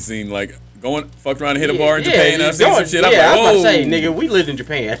definitely seen like fucked around and hit a Yeah, bar in yeah, Japan. I've seen some going- shit. Yeah, I'm I was like, about to whoa. say, nigga, we lived in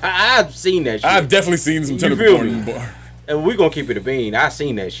Japan. I've seen that shit. I've definitely seen some You tentacle feel porn me? in the bar. And we gonna keep it a bean. I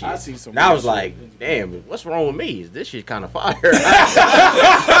seen that shit. I seen some And I weird was shit. like, damn, what's wrong with me? Is this shit kind of fire? I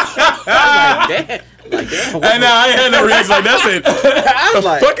was like, damn. Like, damn. I know, I ain't had no reaction like that's it. I was The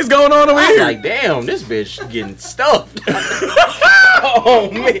like, fuck is going on over I was here? like, damn, this bitch getting stuffed. Oh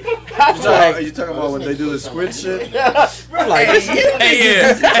man. I was Are like, you talking about when they do the squid shit? I'm like, this Hey,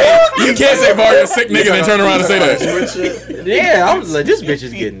 yeah. Hey, you can't say bar is a sick nigga and then turn around and say that. Squid shit? yeah, I was like, this bitch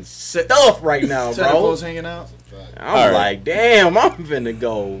is getting stuffed right now, bro. Tentacles hanging out? I was Alright. like, damn, I'm finna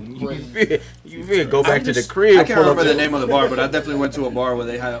go. You feel go back to the crib. I can't pull up remember the name of the bar, but I definitely went to a bar where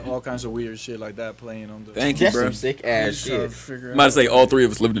they had all kinds of weird shit like that playing on the. Thank you, That's bro. some sick ass shit. I'm about to say all three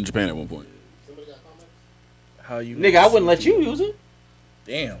of us lived in Japan at one point. How you Nigga, I wouldn't let you use it.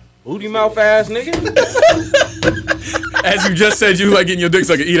 Damn. Booty mouth ass nigga. As you just said, you like getting your dick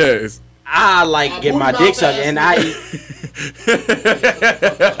sucked, eat ass. I like get my booty dick mouth sucked ass and I eat.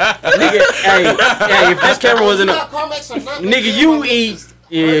 Nigga, hey, if this camera was in a nigga, you eat.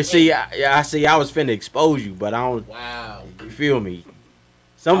 Yeah, see, I see. I was finna expose you, but I don't. Wow. You feel me?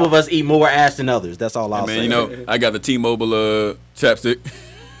 Some of us eat more ass than others. That's all I'll Man, say. you know, I got the T-Mobile chapstick.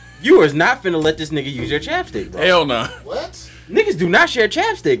 You is not finna let this nigga use your chapstick, bro. Hell no. What? Niggas do not share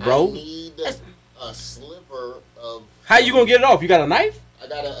chapstick, I bro. need a sliver of. How you gonna get it off? You got a knife? I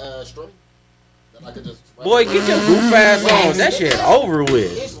got a string that I could just. Boy, get your goof ass on. That shit over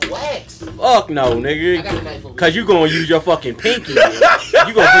with. It's wax. Fuck no, I got a nigga. knife over Cause you gonna use your fucking pinky. You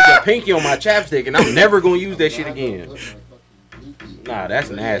gonna put your pinky on my chapstick, and I'm never gonna use that shit again. Nah, that's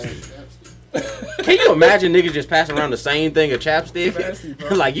nasty. Can you imagine niggas just passing around the same thing of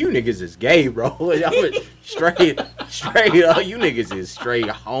chapstick? Like, you niggas is gay, bro. Y'all is straight up. You niggas is straight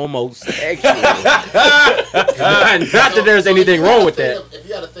homosexual. Not that there's anything wrong with that. If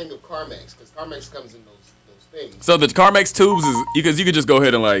you had a thing of Carmex, because Carmex comes in those things. So the Carmex tubes is because you could just go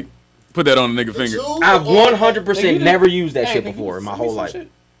ahead and like put that on a nigga finger. I've 100% never used that shit before in my whole life.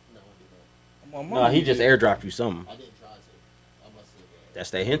 No, he just airdropped you something. I didn't try to. I must say that. That's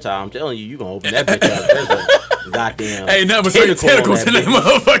that hentai. I'm telling you, you gonna open that bitch up. There's a goddamn Hey, nothing but straight tentacle on tentacles in that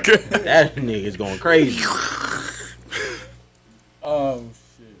bitch. motherfucker. That nigga's going crazy. Oh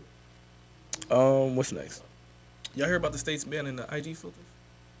shit. What's next? Y'all hear about the states banning the IG filters?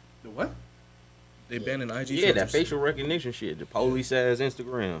 The what? They banning IG Yeah, filters. that facial recognition shit. The police says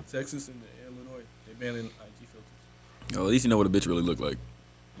Instagram. Texas and Illinois, they banning IG filters. Well, at least you know what a bitch really look like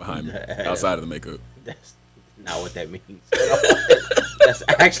behind outside of the makeup. That's not what that means. That's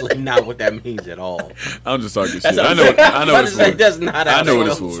actually not what that means at all. I'm just talking shit. I know what it's for. That's not. I know what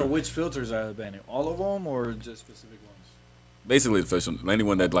it's So for. which filters are banning? All of them or just specific ones? Basically, the facial.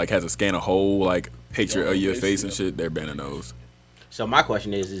 Anyone that like has to scan a whole like picture of your face and shit, they're banning those. So my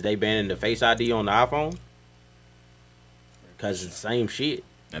question is they banning the Face ID on the iPhone? Because it's the same shit.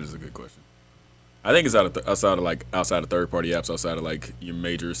 That is a good question. I think it's outside of third party apps, outside of like your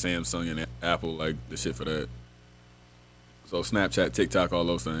major Samsung and Apple, like the shit for that. So Snapchat, TikTok, all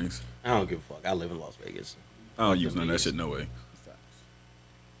those things. I don't give a fuck. I live in Las Vegas. I don't use none of that shit. No way.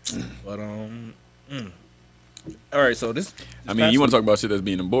 But all right. So this I mean, you want to talk about shit that's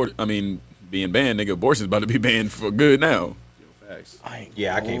being aborted? I mean, being banned, nigga. Abortion's about to be banned for good now. Facts.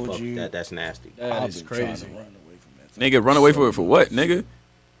 Yeah, I can't Told fuck you. with that. That's nasty. That I've is been trying crazy. to run away from that. Nigga, run away for it for what, nigga?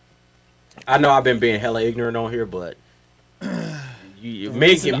 I know I've been being hella ignorant on here, but The men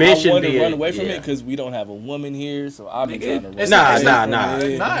reason I shouldn't want be. to run away from yeah. it because we don't have a woman here, so I've been Nigga, trying to. it's run not- away it's Nah, not-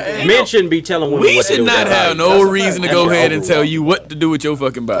 nah. Nah, Men shouldn't be telling women We what to should do with not their have body. no That's a reason fact. to go That's ahead and overall. tell you what to do with your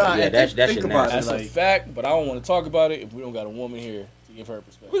fucking body. Yeah, that think shit about nasty. it. That's a Like- fact, but I don't want to talk about it if we don't got a woman here to give her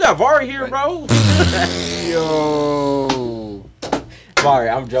perspective. We got Vari here, bro. Yo. Vari,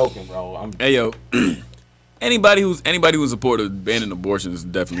 I'm joking, bro. Hey yo, anybody who's supportive banning abortions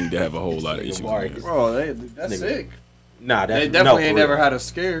definitely need to have a whole lot of issues. Vari. man. Bro, that's Nigga. sick. Nah, that's They definitely no, ain't for never real. had us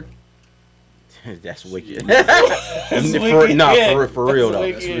scared. That's wicked. wicked, yeah. For real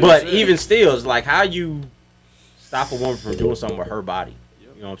though. That's wicked. But even still, it's like how you stop a woman from doing something with her body.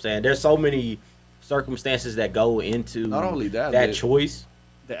 You know what I'm saying? There's so many circumstances that go into Not only that, choice.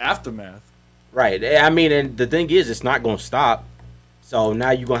 The aftermath. Right. I mean, and the thing is, it's not going to stop. So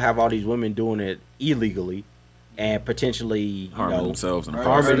now you're going to have all these women doing it illegally and potentially, you Harming know, themselves and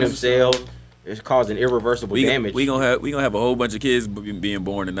harming themselves. It's causing irreversible damage. We gonna have a whole bunch of kids being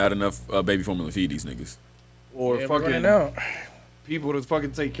born and not enough baby formula to feed these niggas. Or Yeah, we're fucking running out. people to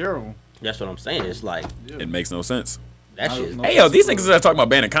fucking take care of them. That's what I'm saying. It's like It makes no sense. that shit. No. Hey yo, these niggas are talking about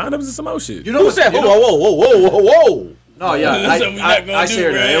banning condoms and some old shit. You Who said? Whoa, whoa, whoa, whoa, whoa, whoa! No, yeah, That's something we not gonna I do,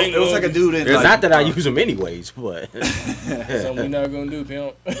 shared that. Greg. It was like a dude in like, Not that I use them anyways, but Something we not gonna do,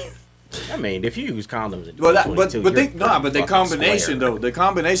 pimp. I mean, if you use condoms in Well, that, 2022, but you're they nah, but the fucking combination square. though, the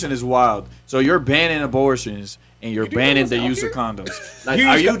combination is wild. So you're banning abortions and you're banning the use of condoms. Like,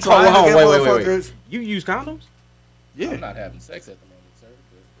 are you trying to get motherfuckers? You use condoms? Yeah. I'm not having sex at the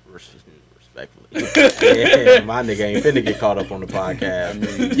moment, sir. Respectfully, yeah, my nigga ain't finna get caught up on the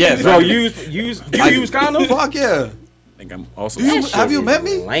podcast. Yes, Bro, I- use use condoms? Fuck yeah. I think I'm also. Do you- That shit have you is met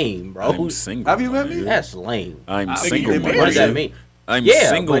me? Lame, bro. I'm single. Have you my met me? nigga. That's lame. I'm I single, think my they What does that nigga. mean? I'm Yeah,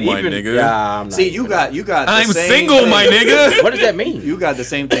 single, but my even, nigga. Nah, I'm not See, even you gonna- got the I'm same single, thing. my nigga. What does that mean? You got the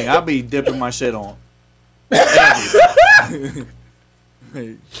same thing. I'll be dipping my shit on.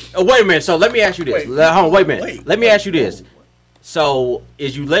 Oh, wait a minute. So let me ask you this. Wait. Hold on, wait a minute. Wait. Let me ask you this. So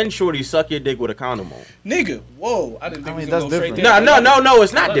is you letting Shorty suck your dick with a condom on? Nigga, whoa! I didn't think I mean, we was that's gonna go straight different. there. No,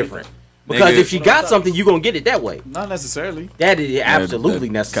 it's not Love it. different. Because Nigga. if she got something, you gonna get it that way. Not necessarily. That is absolutely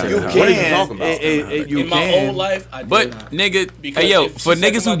that necessary. kinda What how- are you talking about? You In my can. whole life, I did But not. nigga, Because hey yo, if for she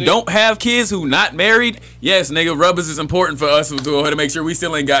niggas sucking my who dick- don't have kids, who not married, yes, nigga, rubbers is important for us to go ahead and make sure we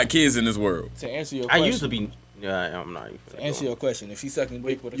still ain't got kids in this world. To answer your I question, used to be. I'm not even. to answer your question, if she's sucking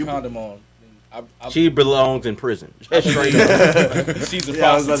dick with a you- condom on, then She belongs in prison. Straight up. she's a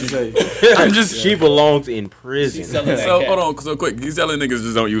Yeah, I was about to prostitute. say. I'm just She belongs in prison. She's selling that so cat. hold on, so quick. You telling niggas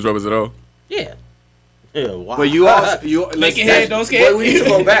just don't use rubbers at all? Yeah. Yeah. Wow. But you also let's- Making head don't scare but we need to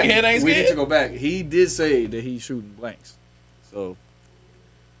go you. back. Making head ain't We need scared. to go back. He did say that he's shooting blanks. So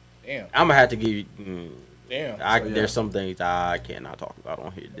Damn, I'm gonna have to give you. damn. So, yeah. There's some things I cannot talk about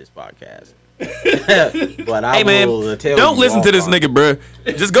on here this podcast. But I Hey man, will tell don't you listen to this offline. nigga,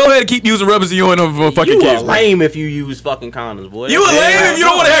 bruh. Just go ahead and keep using rubbers and you ain't no fucking You kids, are bro. lame if you use fucking condoms, boy. You a That lame shit- if you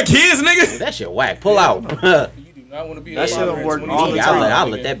don't want to have kids, nigga. That shit whack. Pull out. You do not want to be. That a shit father don't at work 22. all the I'll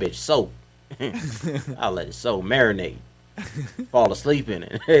time. let that bitch soak. I'll let it soak, marinate, fall asleep in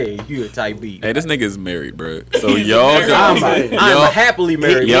it. Hey, you a tight beat. Hey, this nigga is married, bruh. So y'all, I'm y'all, happily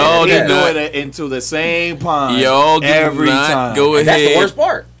married. y'all man. did he's Yeah. not- doing it into the same pond. y'all do every not time. go And that's the ahead. worst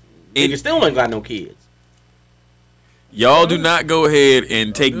part. It- Nigga still ain't got no kids. Y'all do not go ahead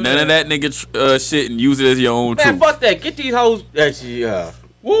and take none of that nigga shit and use it as your own Man, truth. fuck that. Get these hoes.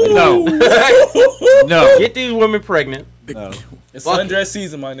 Woo! No. No. Get these women pregnant. No. It's Fuck sundress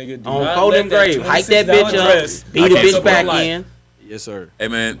season, my nigga. Do On not folding let grave. Hike that bitch dress up. Beat the can't bitch support back life. in. Yes, sir. Hey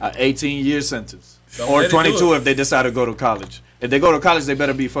man, 18-year sentence. Don't Or let it do 22 it. if they decide to go to college. If they go to college, they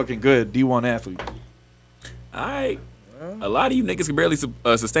better be fucking good D1 athlete. alright. A lot of you niggas can barely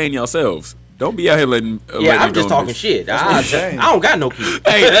sustain yourselves. Don't be out here letting. Yeah, I'm just talking shit. I don't got no kids.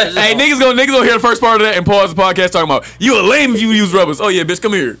 Hey, niggas gonna hear the first part of that and pause the podcast talking about you a lame if you use rubbers. Oh yeah, bitch,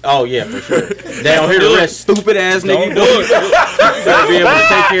 come here. Oh yeah, for sure. They don't hear the rest. Stupid ass nigga. You gotta be able to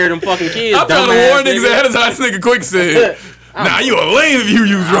take care of them fucking kids. I'm trying to warn niggas ahead of time. This nigga quick said, "Nah, you a lame if you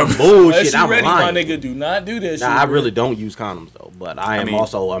use rubbers." Bullshit. I'm ready, lying. my nigga. Do not do this. Nah, I really don't use condoms though. But I mean,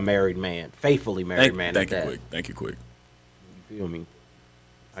 also a married man, faithfully married man. Thank you, quick. Thank you, quick. You feel me?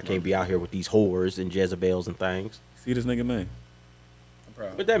 I can't be out here with these whores and Jezebels and things. See this nigga, man? I'm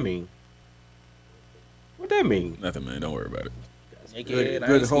proud. What that mean? What that mean? Nothing, man. Don't worry about it.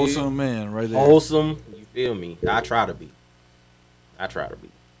 Good wholesome man right there. Wholesome. You feel me? I try to be. What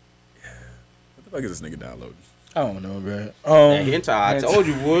the fuck is this nigga downloading? I don't know, bro. That hentai, I told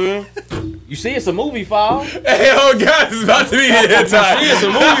you, boy. You see, it's a movie file. Hey, oh god, it's about to be here time. See, it's a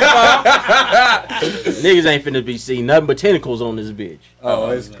movie file. Niggas ain't finna be seeing nothing but tentacles on this bitch. Oh,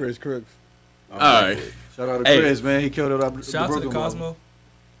 it's Chris Crooks. All right. Shout out to Chris, man. He killed it up. Shout out to the Cosmo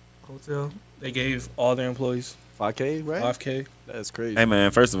Hotel. They gave all their employees $5K, right? $5K. That's crazy. Hey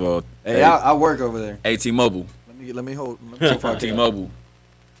man, first of all, Hey, I work over there. T-Mobile. Let me hold. Let me T-Mobile.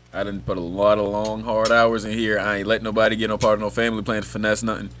 I done put a lot of long, hard hours in here. I ain't let nobody get no part of no family plan to finesse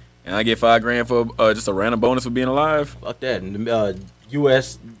nothing. And I get $5,000 for just a random bonus for being alive. Fuck that.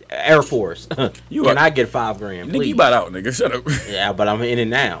 U.S. Air Force. Can I get $5,000? Nigga, Please? you bought out, nigga. Shut up. Yeah, but I'm in it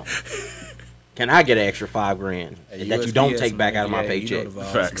now. Can I get an extra $5,000 that you don't take back out of my paycheck?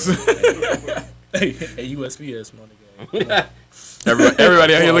 Facts. Hey, USPS, my nigga.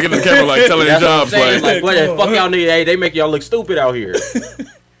 Everybody out here looking at the camera like telling their That's what I'm jobs saying. like. What the fuck y'all niggas? Hey, they make y'all look stupid out here.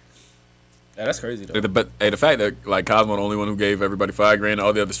 Yeah, that's crazy though. But hey, the fact that like Cosmo the only one who gave everybody $5,000,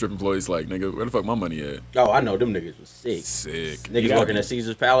 all the other strip employees like, nigga, where the fuck my money at? Oh, I know them niggas was sick. Sick. Niggas working at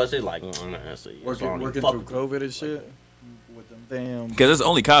Caesar's Palace, they like, nah, see, working through COVID and shit. With them damn. Because it's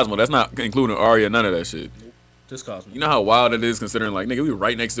only Cosmo. That's not including Aria, none of that shit. Just Cosmo. You know how wild it is considering like, nigga, we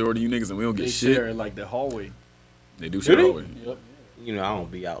right next door to you niggas and we don't get They shit. share like the hallway. They do shit they? always. Yep. You know, I don't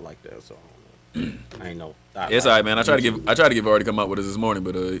be out like that, so I don't know. I ain't know. It's alright, man. I tried to give Ari to come out with us this morning,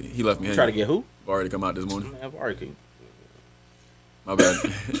 but he left me hanging. Try to get who? Ari to come out this morning. Man, I've already can. My bad.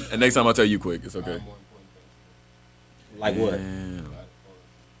 And next time I'll tell you quick. It's okay. Like what? Damn.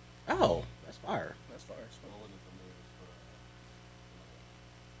 Oh, that's fire. That's fire.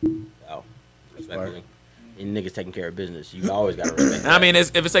 Oh, respectfully. And niggas taking care of business. You always gotta respect. I mean,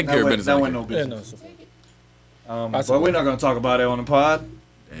 if it's taking care of business, I That don't wasn't care. no Yeah, business. no. But we're not gonna talk about it on the pod.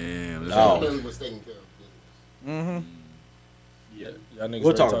 Damn. This Oh. Clearly was taking care of business. Yeah, y'all niggas We'll ready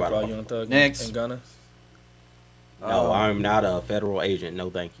to talk about it. Young Thug Next. and Gunna. No, I'm not a federal agent. No,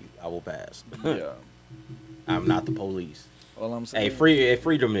 thank you. I will pass. Yeah. I'm not the police. All I'm saying. Hey,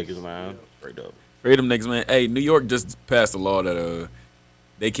 free them niggas, man. Straight up. Freedom niggas, man. Hey, New York just passed a law that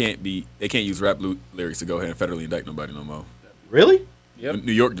they can't use rap lyrics to go ahead and federally indict nobody no more. Really? Yep.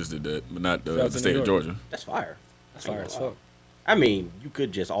 New York just did that, but not Shout the out to state New of York. Georgia. That's fire. That's fire as fuck. I mean, you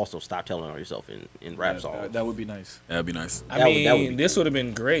could just also stop telling on yourself in rap songs. That would be nice. That'd be nice. I That would- mean, that would be this cool. would have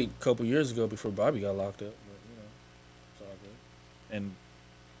been great a couple years ago before Bobby got locked up. But, you know, it's all good. And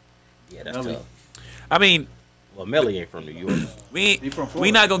Yeah, that's Melly. tough. I mean, Well, Melly ain't from New York. we He from we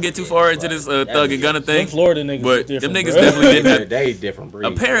Florida. not gonna get too far into this Thug and Gunna Them thing. Florida niggas But is them different, niggas bro. definitely didn't have. They different breed.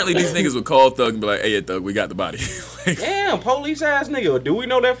 Apparently, these niggas would call Thug and be like, "Hey, yeah, Thug, we got the body." Like, Damn, police ass nigga. Do we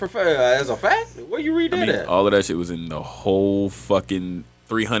know that as a fact? Where you read I that mean, at? all of that shit was in the whole fucking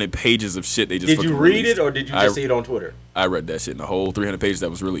 300 pages of shit they just. Did you fucking read released. it or did you just see it on Twitter? I read that shit in the whole 300 pages that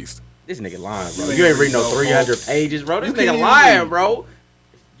was released. This nigga lying, bro. You ain't read no 300 pages, bro. This You can't nigga even lying, read. bro.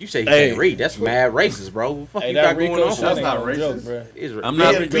 You say you Hey. can't read. That's mad racist, bro. What the fuck Hey, you that got going Rico on? shit That's ain't not no racist. joke, bro. It's I'm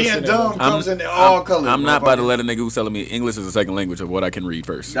not. being dumb comes in all colors. I'm not about to motherfucker. let a nigga who's telling me English is a second language of what I can read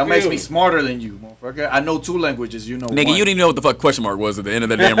first. That makes me smarter than you, motherfucker. I know 2 languages. You know. Nigga, one. you didn't even know what the fuck question mark was at the end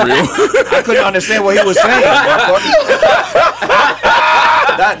of that damn reel. I couldn't understand what he was saying. Motherfucker.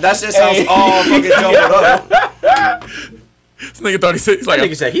 that shit sounds all fucking jumbled up. This nigga thought he said, he's That like,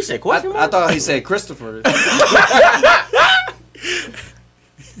 nigga said, he said question I mark? thought he said Christopher.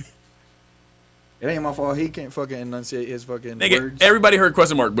 It ain't my fault. He can't fucking enunciate his fucking nigga, words. everybody heard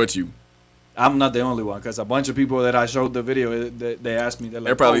question mark but you. I'm not the only one, because a bunch of people that I showed the video, they asked me, they're like,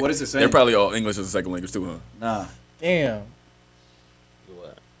 They're probably, what is it saying? they're probably all English as a second language too, huh? Nah. Damn.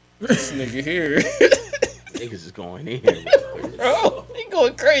 What? This nigga here. Niggas is going in. Bro, he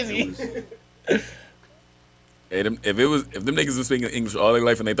going crazy. Hey, if them niggas was speaking English all their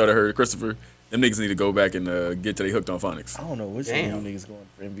life and they thought I heard Christopher, them niggas need to go back and get to they hooked on phonics. I don't know which Damn. one of you niggas going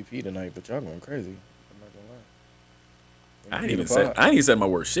for MVP tonight, but y'all going crazy. I'm not gonna lie. I ain't even said my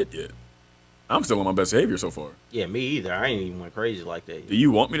word shit yet. I'm still on my best behavior so far. Yeah, me either. I ain't even went crazy like that. Do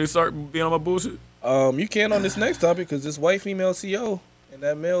you want me to start being on my bullshit? You can on this next topic because this white female CO and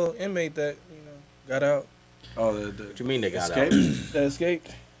that male inmate that got out. Oh, What you mean they got escape? out? That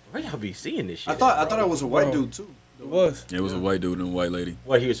escaped. Where y'all be seeing this shit? I thought bro? it was a white Bro. dude too. It was. It was a white dude and a white lady.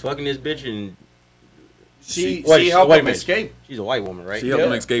 What, he was fucking this bitch and She Wait, helped wait a him minute. escape. she's a white woman, right? She helped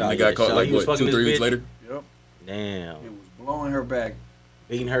him Yeah. escape and Oh, they yeah. got caught So like he was what, fucking 2-3 this weeks bitch? later. Yep. Damn. It was blowing her back.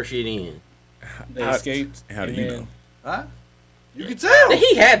 Beating her shit in. They How- escaped. how do and you then- know? Huh? You can tell.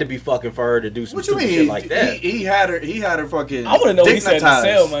 He had to be fucking for her to do some What you stupid mean? shit like that. He had her. He had her fucking. I want to know what he said in the dignitized.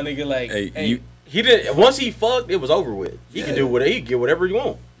 cell, my nigga. Like, Hey, you He did. Once he fucked, it was over with. He can do whatever. He can get whatever he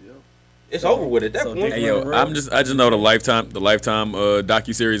want. Yep. It's over with at that So point. Dick Hey yo, I just know the Lifetime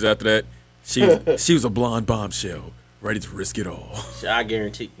docuseries after that. She was a blonde bombshell, ready to risk it all. I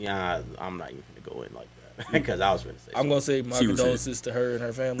guarantee. Yeah, I'm not even gonna go in like that because I was gonna say. I'm gonna say my She was condolences to her and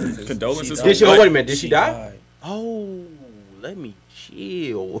her family. 'cause Condolences? she Did she? died. Oh, wait a minute. Did she die? died. Oh, let me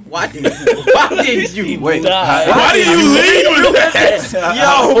chill. Why did you Wait. died. Why did you lead with that?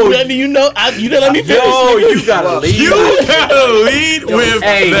 Yo, Do you know? You didn't let me finish. yo, nigga. you gotta leave. You gotta lead with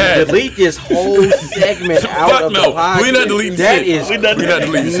Hey, that. delete this whole segment out Fuck of no. the podcast. We not deleting That shit. is We not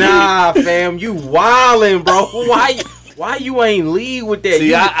deleting shit. nah, fam. You wildin', bro. Why you ain't lead with that? See,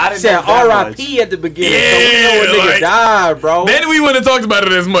 you I didn't said know that R.I.P. at the beginning, so we know a Yeah, nigga like- died, bro. Then we wouldn't have talked about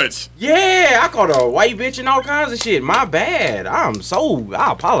it as much. Yeah, I called her a white bitch and all kinds of shit. My bad. I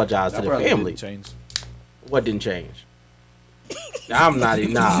apologize to the probably family. didn't change. What didn't change? I'm not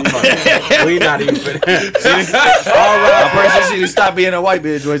even. Nah, fuck it. We not even. I'm pretty sure she stopped being a white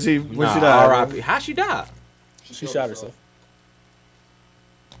bitch when she died. R.I.P. How she died? She shot herself.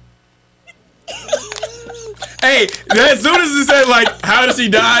 Hey, as soon as it said like, "How did she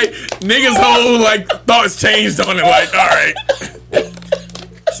die?" Niggas' whole like thoughts changed on it. Like, all right,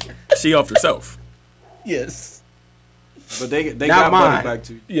 she offed herself. Yes. But they Not got mine. money back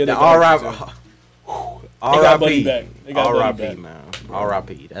to you. Yeah. The They got R.I.P. got Buddy back. They got Buddy R.I.P. back. man.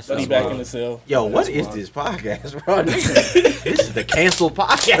 R.I.P. That's Buddy that's back wild. in the cell. Yo, what is this podcast, bro? This is the canceled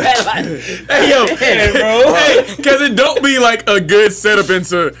podcast. Like, Hey yo, Hey, bro. hey, cause it don't be like a good setup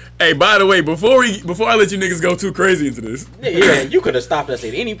into. Hey, by the way, before I let you niggas go too crazy into this, yeah, you could have stopped us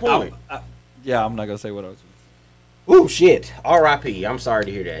at any point. Yeah, I'm not gonna say what I was. Ooh, shit. R.I.P. I'm sorry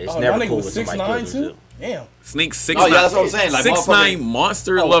to hear that. It's Oh, never my nigga cool was when somebody 6'9" kills too. themselves. Damn. Sneak 6'9". Oh, yeah, that's what I'm saying, like, 6'9" motherfucker-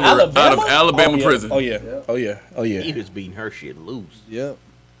 monster Oh, lover out of Alabama oh, yeah. prison. Oh yeah. Oh yeah. Oh He yeah. was beating her shit loose. Yep.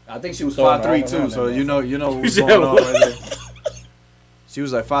 I think she was Throwing 5'3" her all too. around So that you know what's said going on what? right there. She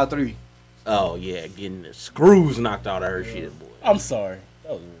was like 5'3". Oh, yeah, getting the screws knocked out of her shit, boy. I'm sorry.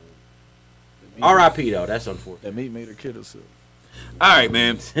 That was R.I.P. though, that's unfortunate. That meat made her kill herself. All right,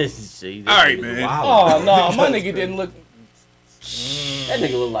 man. See, All right, man. Wild. Oh no, my nigga didn't look. That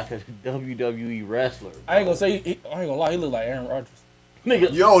nigga look like a WWE wrestler. I ain't gonna say. I ain't gonna lie. He looked like Aaron Rodgers.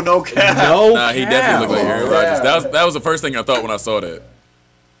 Nigga, Yo, no cap. no Nah, he cap. definitely looked like Aaron Oh, Rodgers. yeah. That was the first thing I thought when I saw that.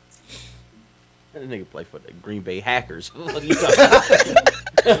 That nigga play for the Green Bay Hackers. What you talking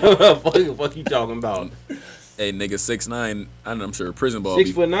about? What you talking about? Hey, nigga, 6'9", I'm sure prison ball.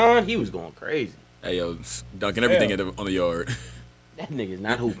 6'9", he was going crazy. Hey, yo, dunking everything Damn. on the yard. That nigga's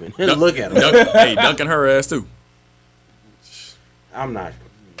not hooping. Look at him. Hey, dunking her ass too. I'm not.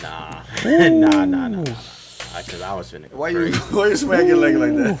 Nah. Nah. Because I was finna go Why you crazy. smacking your leg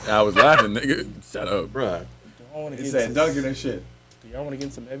like that? I was laughing, nigga. Shut up. Bruh. Do y'all want to He get said some, dunking and shit. do y'all want to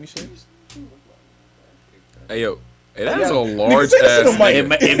get some heavy shit? Hey, yo. Hey, that is a large say this ass in the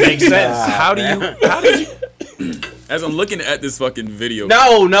mic. nigga. It makes sense. How did you? As I'm looking at this fucking video.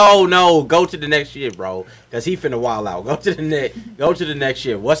 No. Go to the next shit, bro. Cause he finna wild out. Go to the next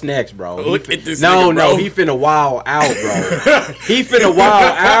shit. What's next, bro? Look at this No, nigga, bro. he finna wild out, bro. He finna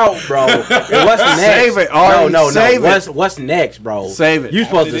wild out, bro. And what's next? Save it, Ari, No. save it. What's next, bro? Save it. You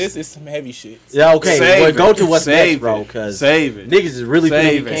supposed After to. this, it's some heavy shit. Yeah, okay. Save Well, it. go to what's Save next, bro. it. Cause Save it. niggas is really finna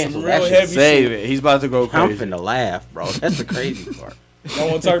Save get it. canceled. Some That real shit- heavy Save it. He's about to go I'm crazy. finna laugh, bro. That's the crazy part. Y'all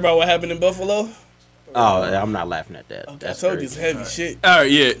want to talk about what happened in Buffalo? Oh, I'm not laughing at that. Okay, That's I told you crazy. it's heavy shit. All right,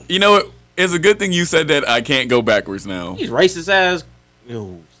 yeah. You know what? It's a good thing you said that. I can't go backwards now. He's racist ass.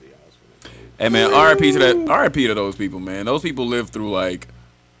 Yo, see, I was finna- Hey man, RIP to that. RIP to those people, man. Those people live through like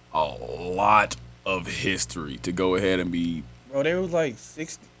a lot of history to go ahead and be. Bro, they was like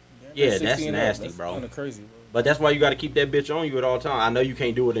 60. Yeah, 60 that's and up. nasty, That's bro. Kind of crazy, bro. But that's why you got to keep that bitch on you at all times. I know you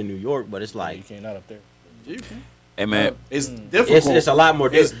can't do it in New York, but it's You like can't not up there. Hey man, It's difficult. it's a lot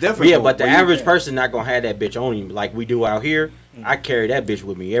more. It's difficult. Yeah, but the when you- average person not gonna have that bitch on him like we do out here. I carry that bitch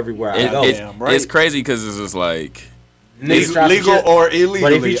with me everywhere I it, go. it's, Damn right. it's crazy because it's just like Niggas try some legal shit- or illegal.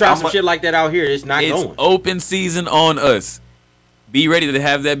 But if you try some shit like that out here, it's not it's going. open season on us. be ready to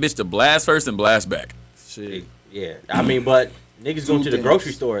have that bitch to blast first and blast back. Shit. Yeah, I mean, but niggas go to the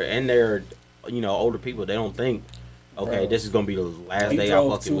grocery store and they're, older people. They don't think, okay, Bro. this is gonna be the last He day I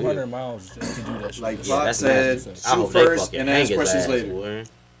drove fucking 200 live. miles just to do that shit. Like Yeah, Pop that's said, nasty. I shoot hope they first fucking and hang ask his questions ass, later. boy.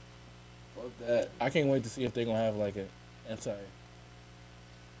 Fuck that. I can't wait to see if they're gonna have like a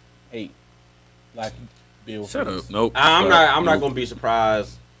anti-hate black bill. Shut for up. this. Nope. I'm Nope. not gonna be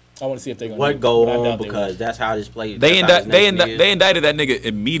surprised I want to see if they're gonna what do it, go but I on doubt they because will. that's how this plays. They that's how this nation is. they indicted that nigga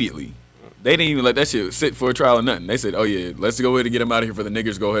immediately. They didn't even let that shit sit for a trial or nothing. They said, "Oh yeah, let's go ahead and get him out of here for the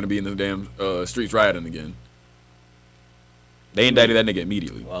niggers go ahead and be in the damn streets rioting again." They indicted that nigga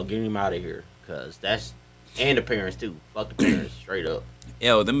immediately. Well, get him out of here, cause that's and the parents too. Fuck the parents, straight up.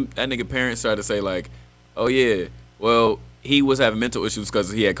 Yo, that nigga parents started to say like, "Oh yeah, well he was having mental issues because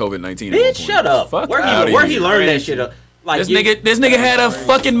he had COVID-19." Bitch, shut up. Fuck Where outta he here. learned that shit up? Like This nigga had a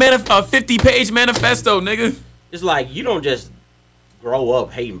fucking 50-page manifesto, nigga. It's like you don't just grow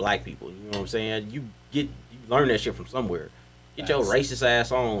up hating black people. You know what I'm saying? You learn that shit from somewhere. Get your racist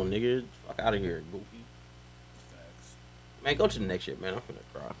ass on, nigga. Fuck out of here, goofy. Man, go to the next shit, man. I'm finna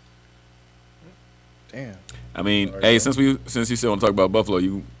cry. Damn. I mean, Sorry, hey, bro. since you still want to talk about Buffalo,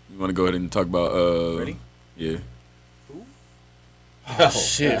 you want to go ahead and talk about Freddie? Yeah. Oh,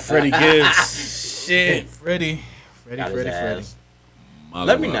 shit, Freddie Gibbs. Shit, Freddie. Got his ass. My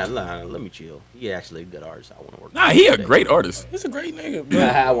Let me lord. let me chill. He actually a good artist. I want to work. Nah, he a great artist. He's a great nigga,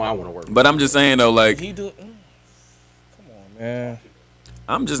 Yeah, but I want to work. But I'm just saying though, like he do. Come on, man.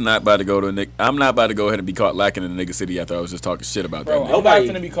 I'm just not about to go to I'm not about to go ahead and be caught lacking in the nigga city after I was just talking shit about Bro, that. I'm Nigga. Nobody-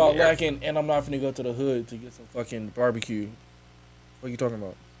 not finna be caught yeah. lacking, and I'm not finna go to the hood to get some fucking barbecue. What you talking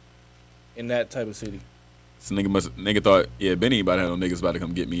about? In that type of city, This nigga thought, yeah, Benny about to have no niggas about to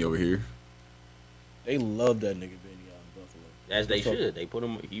come get me over here. they love that nigga Benny out in Buffalo. As they should. They put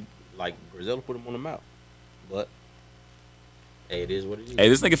him. He like Griselda put him on the map. But hey, it is what it is. Hey,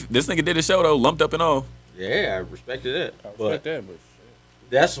 this nigga did a show though, lumped up and all. Yeah, I respected it. I But respect that, but shit.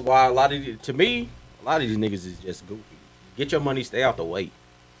 that's why a lot of these niggas is just goofy. Get your money, stay out the way.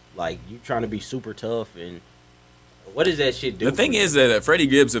 Like you trying to be super tough and what does that shit do? The thing for you? is that Freddie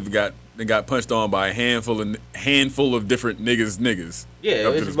Gibbs have got punched on by a handful of different niggas. yeah,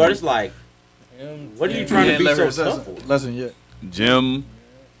 up to it's, this but point. it's like, Him, what are you Tank, trying to be Ain't so learned tough lesson- for? lesson yet. Jim,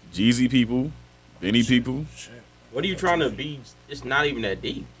 Jeezy people, Benny people. shit. What are you trying to be? It's not even that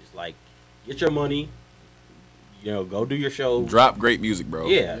deep. It's like get your money, go do your show. Drop great music, bro.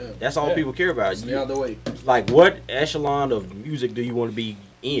 Yeah, Yeah. that's all Yeah. people care about. Stay out the way. Like what echelon of music do you want to be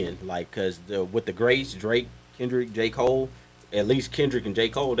in? Like, cause with the greats, Drake, Kendrick, J. Cole, at least Kendrick and J.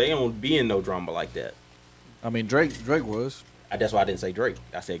 Cole, they don't be in no drama like that. I mean, Drake was. That's why I didn't say Drake.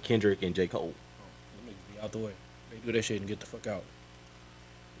 I said Kendrick and J. Cole. Them niggas be out the way. They do that shit and get the fuck out.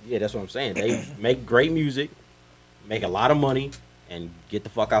 Yeah, that's what I'm saying. They make great music, make a lot of money, and get the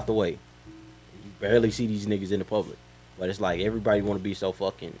fuck out the way. You barely see these niggas in the public. But it's like everybody want to be so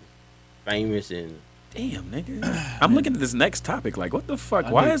fucking famous and Damn, nigga. I'm looking at this next topic. Like, what the fuck?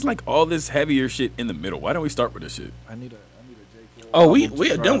 Why is like all this heavier shit in the middle? Why don't we start with this shit? I need a J. Cole. Oh, we album to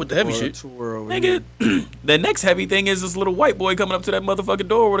are done drop with the heavy or a shit. tour over here. Nigga, the next heavy thing is this little white boy coming up to that motherfucking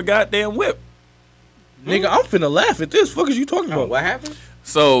door with a goddamn whip. Nigga, I'm finna laugh at this. Fuck is you talking oh, about? what happened?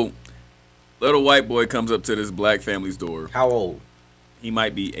 So, little white boy comes up to this black family's door. How old? He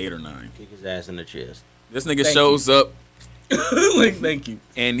might be 8 or 9. Kick his ass in the chest. This nigga Thank shows up Like, thank you.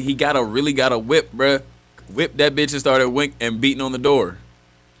 and he really got a whip, bruh. Whipped that bitch and started beating on the door.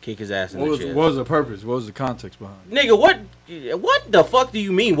 Kick his ass in What the was, chest. what was the purpose? What was the context behind it? Nigga, what the fuck do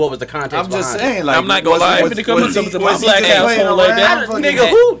you mean? What was the context? I'm just behind it? saying, like, I'm not gonna was- lie. was- If it comes was to he- some was he black just playing household like around? that, Fucking- Nigga,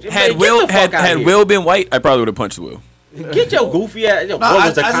 who? Man, Had get Will the fuck outta here. Will been white, I probably would have punched Will. Get your goofy ass. What I-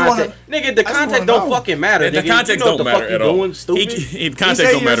 was the I just context? Nigga, the just context wanna don't know. fucking matter. The nigga. context you know don't what the matter fuck at you all. doing, stupid. The He's context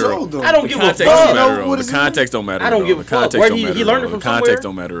 8 don't matter years at all. old, though. I don't The give a context fuck. don't matter at all. What The is he context don't matter I at don't all. give a The fuck. context Where don't he matter at learned all. it from The context somewhere?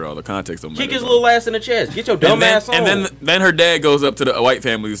 don't matter at all. The context don't matter. Kick his at all. little ass in the chest. Get your dumb And then, ass on. and then her dad goes up to the white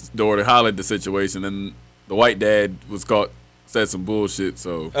family's door to holler at the situation, and the white dad was caught, said some bullshit.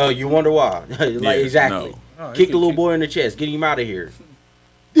 So you wonder why? Like Yeah, exactly. no. Oh, Kick he the little kick- boy in the chest. Get him out of here.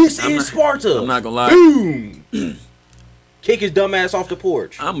 This is Sparta. I'm not gonna lie. Boom. Kick his dumb ass off the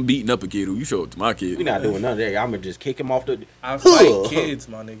porch. I'm beating up a kid who you showed it to my kid. We not doing none of that. I'm gonna just kick him off the. I Huh. fight kids,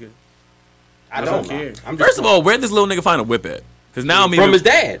 my nigga. I I don't don't care. I'm just First of all, where'd this little nigga find a whip at? Because now I'm from even his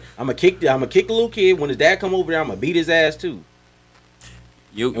dad. I'm gonna kick the little kid. When his dad come over there, I'm gonna beat his ass too.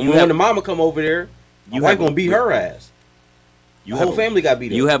 you And you when have, the mama come over there, my you wife have a gonna beat whip. her ass. you The have whole a- family got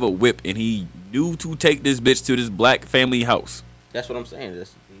beat up. You have a whip, and he knew to take this bitch to this black family house. That's what I'm saying.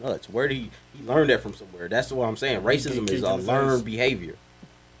 That's nuts. Where did he learned that from somewhere? That's what I'm saying. Racism kicked is a in the learned face. behavior.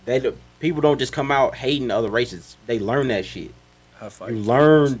 People don't just come out hating other races. They learn that shit. I fight. You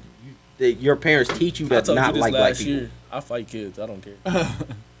learn. Your parents teach you I that told not you this like black last people. year. I fight kids. I don't care. This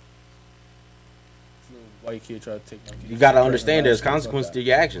little white kid try to take my kid. You got to understand there's consequences to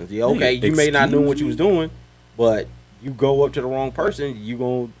your actions. Yeah, okay, you may not know what you was doing, but you go up to the wrong person, you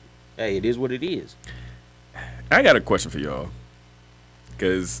gon' hey, it is what it is. I got a question for y'all,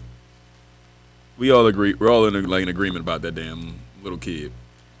 because we all agree. We're all in agreement about that damn little kid.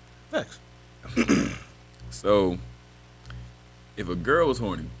 Facts. So, if a girl was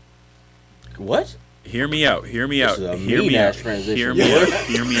horny, What? hear me out. Hear me out. This is a Hear me mean-ass out. transition. Hear me out.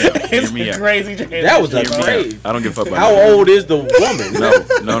 Hear me out. Hear me out. Crazy. That was a Hear me out. great. I don't give a fuck about How that. old is the woman?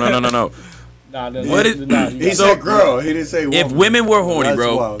 No. Nah, What is- He said girl. He didn't say woman. If women were horny, That's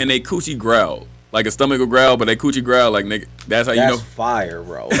bro, wild. and they coochie growl, like a stomach will growl, but they coochie growl, like nigga, that's how you That's know. fire,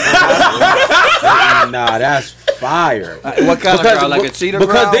 bro. Nah, that's fire. What kind of growl? Like a cheetah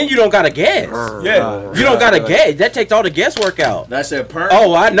Because growl? then you don't gotta guess. Yeah. You don't gotta guess. That takes all the guesswork out. That's a perm.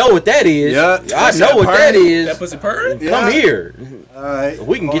 Oh, I know what that is. Yeah, I that's know that what that perm. is. That pussy purring? Come here. All right.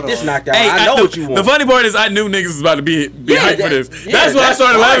 We can get Hold this on. knocked out. Hey, I know what you The want. funny part is, I knew niggas was about to be Yeah, hyped for that- this. yeah, That's why I that's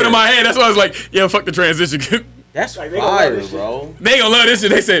started laughing fire. in my head. That's why I was like, yeah, fuck the transition. That's Like, they gonna love fire, this shit. bro. They gonna love this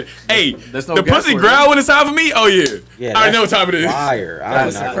shit. They said, hey, There's no the pussy guesswork. growl when it's time for me? Oh, yeah. Yeah, I already know what that's time it is. Fire. I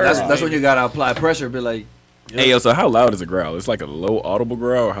That's- knocked that's- it out. That's when you gotta apply pressure. Be like, Hey, yo, so how loud is a growl? It's like a low audible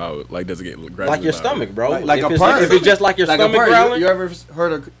growl, or how, like, does it get gradually Like your louder? stomach, bro. Like if a it's, purr. if it's just like your like a stomach purr. growling. You ever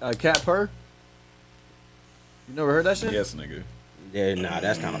heard a cat purr? You never heard that shit? Yes, nigga. Yeah, nah,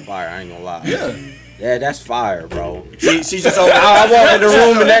 that's kind of fire. I ain't gonna lie. Yeah, that's fire, bro. She's just over there. I walk in the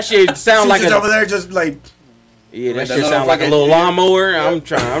room and that shit sound She's like just a over there, just like. yeah, that Like shit that sound like a motherfucker- little lawnmower. I'm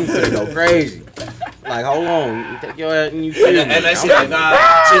finna go crazy. Like, hold on, take your ass and you feel me. And then she like,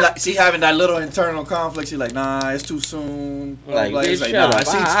 nah. She having that little internal conflict. She like, nah, it's too soon. Like, Blah, blah. bitch, It's like, shut nah,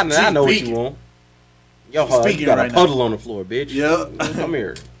 up. she's I know what you speaking. want. Yo, She's you speaking got a right now. puddle on the floor, bitch. Yeah. Come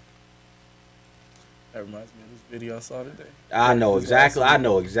here. That reminds me of this video I saw today. I know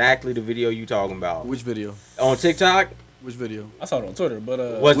exactly the video you talking about. Which video? On TikTok, Which video? I saw it on Twitter,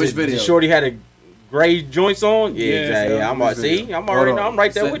 but was Which it video? the shorty had a gray joints on? Yeah, Yeah, exactly. yeah. I'm Which about see. video? I'm already Hold on. I'm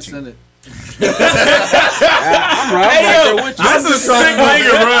right there Send- with you. send it. I'm right there with you. That's a sick nigga,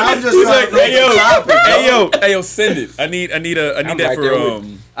 bro. I'm just He's trying like, to make hey, yo, a topic, hey, yo, send it. I need I'm that right for, there with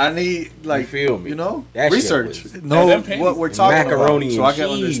you. I need like You feel me? You know, That shit research. was- Know them panties what we're and talking macaroni about, so I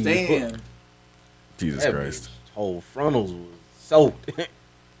and can cheese. understand. Jesus That Christ. bitch whole frontals was soaked.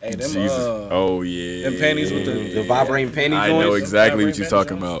 hey, them, Jesus. Oh, yeah. them panties with the vibrating panty I know joints. exactly what Vibrating you're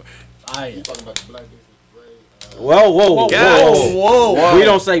talking panty about. fire. Talking about the black bitch with gray. Whoa. Whoa. We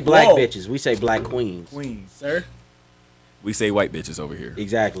don't say black Whoa. bitches. We say black queens. Queens. Sir, We say white bitches over here.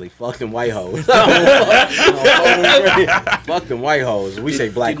 Exactly. Fuck them white hoes. Fuck them white hoes. We say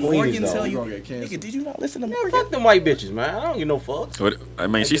black did queens Morgan though. tell you? We're gonna get canceled. Nigga, did you not listen to Man, Morgan? fuck them white bitches, man. I don't give no fuck. What, I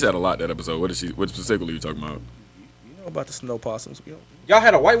mean, she said a lot that episode. What specifically you talking about? You know about the snow possums? We don't- Y'all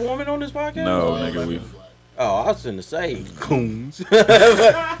had a white woman on this podcast? No, nigga, we. Oh, I was finna say coons.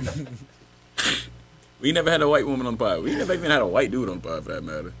 We never had a white woman on the pod. We never even had a white dude on the pod, for that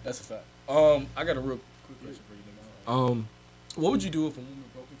matter. That's a fact. I got a real quick question for you, nigga. What would you do if a woman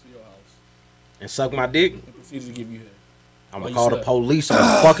broke into your house And suck my dick. and proceeded to give you head? I'm While gonna you call the slept. police. What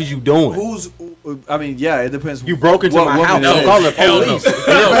the fuck is you doing? Who's? I mean, yeah, it depends. You broke into what my woman house. it I'm is. calling the Hell no. police.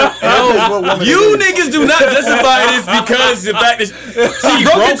 What woman You it is. niggas do not justify this because the fact that she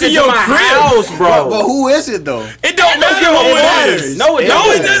broke into your my crib. house, bro. But who is it though? It don't matter It who it matters. is. No, it No,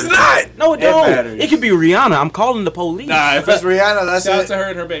 don't. it does not. No, it It don't. matters. It could be Rihanna. I'm calling the police. Nah, if it's Rihanna, that's Shout out it. to her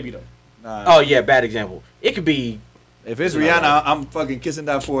and her baby though. Nah. Oh yeah, bad example. It could be. If it's Rihanna, I'm fucking kissing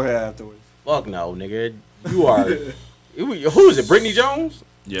that forehead afterwards. Fuck no, nigga. You are. Who is it? Brittany Jones?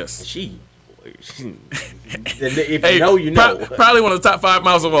 Yes. She. Boy, if Hey, you know, you know. Probably one of the top 5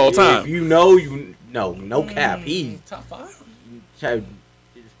 miles of all If time. you know, you know. No cap. He Top 5?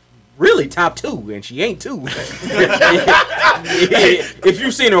 really top 2, and she ain't 2. If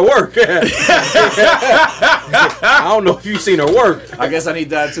you seen her work, I don't know if you seen her work. I guess I need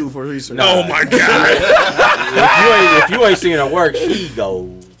that too for research. Oh my god. If you ain't seen her work, she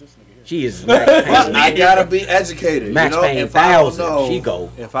goes. She is Max Payne. I gotta be educated. Max you know? Payne If I don't 1000. know, She go.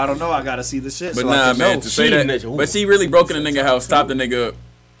 If I don't know, I gotta see the shit. But so nah, I can man, know. to say She that. nigga- But she really broke in the nigga house, stopped the nigga.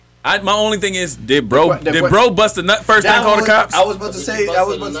 My only thing is, did bro bust a nut first, then That call the was- cops? I was about to say. I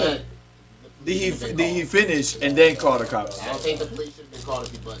was about to say. say. Did he finish and then call the cops? I don't think the police should have been called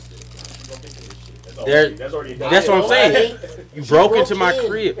if he busted. That's what I'm saying. You broke into my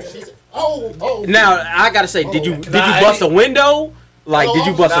crib. Oh. Now I gotta say, did you bust a window? Like, did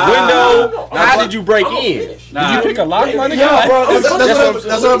you bust a Nah. window? How did you break I'm gonna in? finish. Did you pick a lock, my nigga? Yeah, bro. That's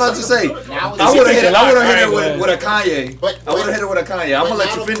That's what I'm about to say. Now I would have hit it. I would have hit it Alright, with a Kanye. But I would have hit it with a Kanye. I'm gonna let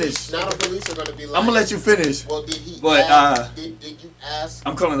you now the- finish. Now the police are gonna be like, I'm gonna let you finish. Well, did he? But, ask, did you ask?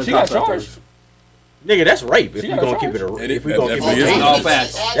 I'm calling the She got cops. charged. Nigga, that's rape. If She we got gonna keep it, charged. if we gonna keep It it, is. real. all She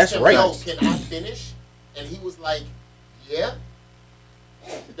facts. asked That's him, right. Yo, can I finish? And he was like, yeah.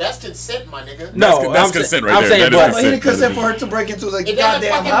 That's consent, my nigga. No, That's I'm consent sa- right I'm there. saying, That is but But he didn't consent for her to break into the It doesn't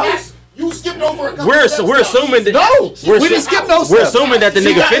goddamn fucking house. matter. You skipped over a couple we're steps we're now. assuming that No, we're we didn't skip no we're steps. assuming that the She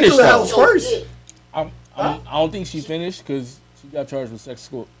nigga got into finished the though. house first. I don't think she finished because she got charged with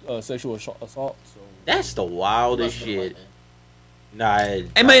sexual assault. So That's the wildest shit. Nah, Hey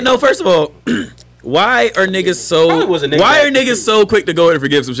man, no. First of all, why are niggas so? Probably was a nigga Why are that- niggas so quick to go ahead and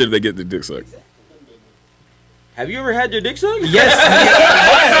forgive some shit if they get the dick sucked? have you ever had your dick sucked? Yes.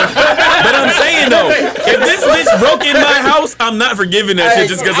 But I'm saying though, if this bitch broke in my house, I'm not forgiving that shit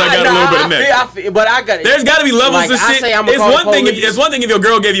just because I got a little bit of neck. But I got There's got to be levels Like, of I shit. say I'ma It's call one the thing. police. It's one thing if your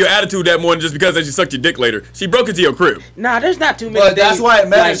girl gave you attitude that morning just because that she sucked your dick later. She broke into your crib. Nah, there's not too many. But that's things, why it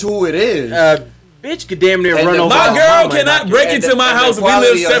matters like, who it is. Bitch could damn near And run the- over My my girl mama cannot and break I into my And house the if we live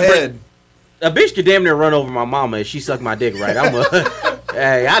quality of separate. head. A bitch could damn near run over my mama if she sucked my dick right. I'm a,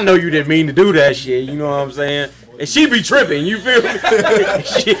 hey, I know you didn't mean to do that shit. You know what I'm saying? And she be tripping. You feel me?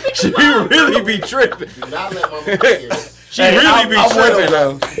 she really be tripping. Do not let mama hear this. She really be tripping.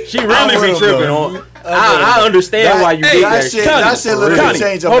 though. She really be with him, tripping. though. I understand why you hey, do That that shit, shit. that shit literally Connie,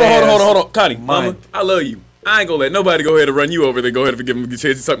 changed a hold man's- on. Connie, mama, Mine. I love you. I ain't gonna let nobody go ahead and run you over. They go ahead and forgive me the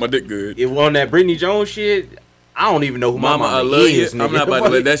chance to suck my dick good. It on that Britney Jones shit. I don't even know who my Mama, mama I love you. is. I'm nigga. not about to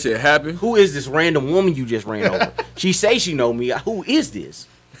let that shit happen. Who is this random woman you just ran over? She say she know me. Who is this?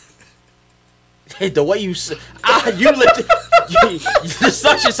 The way you you look, the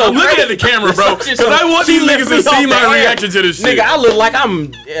suction so I'm looking crazy. at the camera, The bro, suction because I want she these lift niggas me to see off the my air. reaction to this shit. Nigga, I look like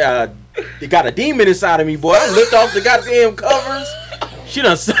I'm got a demon inside of me, boy. I lift off the goddamn covers. She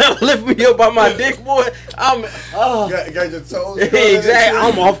done lift me up by my dick, boy. I'm Got your toes. exactly.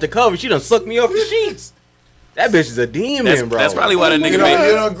 I'm off the cover. She done sucked me off the sheets. That bitch is a demon, bro. That's probably why that nigga You made.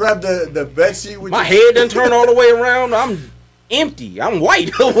 don't grab the bed sheet with My your head done turned all the way around. I'm empty. I'm white.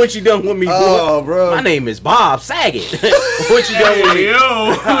 What you done with me, boy? Oh, bro. My name is Bob Saget. What you done with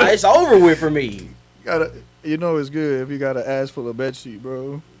me? It's over with for me. You know it's good if you got an ass full of bed sheet,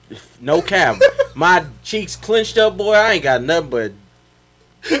 bro. No cap. My cheeks clenched up, boy. I ain't got nothing but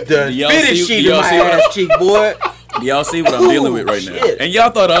the y'all fitted see- sheet do in y'all my see what ass cheek, boy. Y'all see what I'm dealing with right now. Shit. And y'all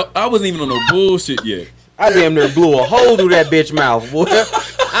thought I wasn't even on no bullshit yet. I damn near blew a hole through that bitch mouth, boy.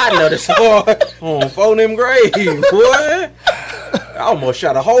 I know this hard on phone them grave, boy. I almost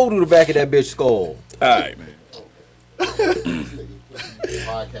shot a hole through the back of that bitch skull. All right, man.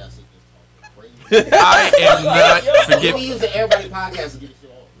 Podcast is just talking crazy. I am not We forgiving. use the everybody podcast to get shit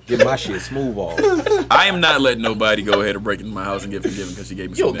off. Get my shit smooth off. I am not letting nobody go ahead and break into my house and get forgiven because she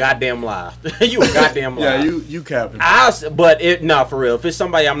gave me You a some neck. goddamn lie. You a goddamn lie. Yeah, you capping. But for real. If it's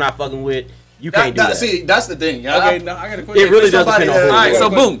somebody I'm not fucking with, you can't do that. See, that's the thing. okay, now I got a question. It really does somebody depend on who. All right, it is. so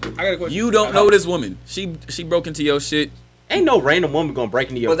boom. I got a question. You don't know this woman. She broke into your shit. Ain't no random woman gonna break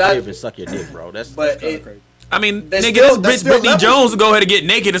into your But that- crib and suck your dick, bro. That's But kinda it, crazy. I mean, That's nigga, still- this that's bitch still Brittany levels. Jones will go ahead and get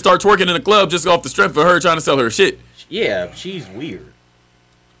naked and start twerking in the club just off the strength of her trying to sell her shit. Yeah, she's weird.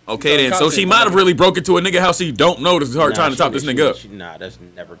 Okay, then. So she might have really broke into a nigga house she don't know. This is her Nah, trying to top this nigga up. Nah, that's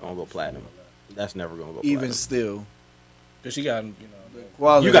never gonna go platinum. That's never gonna go even platinum. still, Cause she got,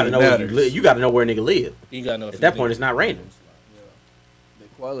 quality You gotta know where matters. you gotta know where a nigga live. you got to know. At that point, it's not random. The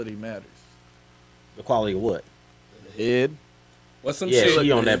quality matters. The quality of what? Head. What's some Yeah, shit?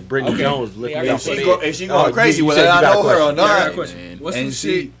 she on that Britney Okay. Jones lifting Yeah, me I off got the you. bed. If she going crazy, you whether said you I got a know her or question. Yeah, I got a not, question. man. What's some and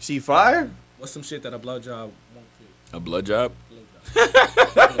shit? she fire. What's some shit that a blowjob won't fit? A blood job?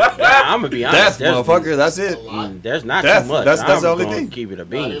 I'm gonna be honest. Death, motherfucker. That's it. There's not Death. too much. That's I'm the only gonna thing. Keep it a Nah,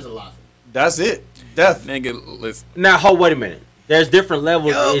 bean. there's a lot. That's it. Death. Nigga, listen. Now, wait a minute. There's different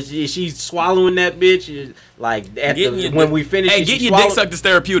levels. Is she swallowing that bitch? Like when we finish, Hey, is she getting your dick swallow- sucked is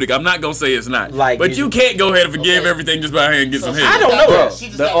therapeutic. I'm not gonna say it's not. Like, but is you it- can't go ahead and forgive Okay. everything just by hand and get some she head. I don't just know got- that. She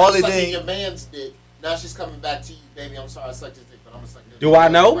just The got only sucking thing- your man's dick. Now she's coming back to you, baby. I'm sorry I sucked his dick, but I'm gonna suck your Do dick I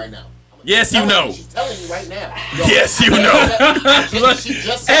know? right now. Yes, you know. She's telling you right now. Yes, you know. She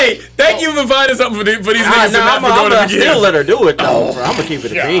just said Hey, it. thank Yo, you for finding something for these Nah, niggas to not I'm for going gonna to still forgive. let her do it though. I'm gonna keep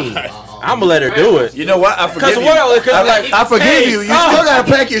it a bean. I'm gonna let her do it. You know what? I forgive you. I forgive hey, you. You still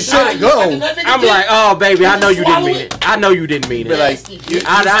gotta pack your shit and go. I'm like, oh baby, I know you didn't mean it. I know you didn't mean But it. like, you,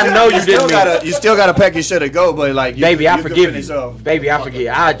 I know you didn't mean it. You still gotta pack your shit and go. But like, Baby, I can forgive finish you. off. Baby, I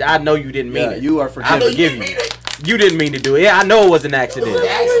forgive. I know you didn't mean Yeah, it. you are I forgiven. forgive you. You didn't mean to do it. Yeah, I know it was an accident.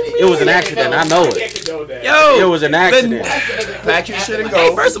 It was an accident. I know it. Yo, It was an accident. Pack your shit and go.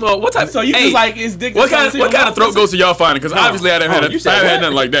 Hey, first of all, what type? So you hey, feel like it's dick? what kind of throat goes to y'all finding? Because obviously I didn't have you said what?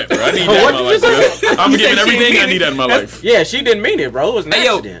 nothing like that, bro. I need that in What my you life. just Bro. I'm getting everything I need that in my life. Yeah, she didn't mean it, bro. It was an Hey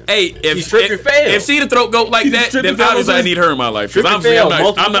yo, accident. hey, She tripped and failed. if she the throat goat like that, tripped then and failed obviously I with need her in my life. Trip Because and obviously fail I'm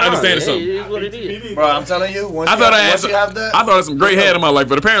multiple not understanding times. something. It is what it is. Bro, I'm telling you, once I thought I once you have that, I thought I had some great head in my life,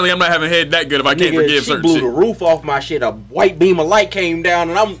 but apparently I'm not having head that good if I can't Nigga, forgive she certain blew shit. the roof off my shit. A white beam of light came down,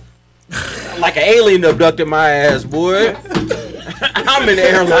 and I'm like an alien abducted my ass, boy. I'm in the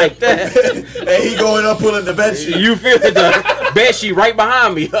air like that. and he going up pulling the bed sheet. You feel it? The bed sheet right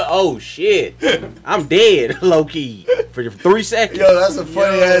behind me. Oh shit, I'm dead, low key, for 3 seconds. Yo, that's a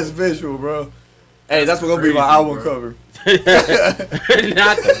funny ass visual, bro. Hey, that's what's gonna be my album cover.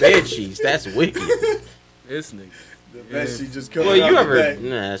 Not the bed sheets. That's wicked. This nigga. The bed sheet just coming Well, you out the ever? back.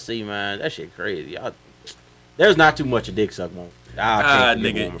 Nah, see, man, that shit crazy. There's not too much a dick suck on.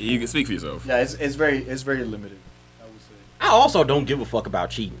 Nigga, you can speak for yourself. Yeah, it's very limited. I would say. I also don't give a fuck about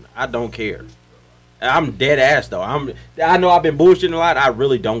cheating. I don't care. I'm dead ass though. I know I've been bullshitting a lot. I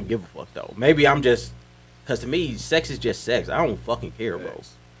really don't give a fuck though. Maybe I'm just, cause to me, sex is just sex. I don't fucking care, bro.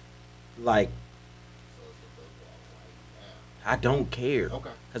 Like, I don't care. Okay.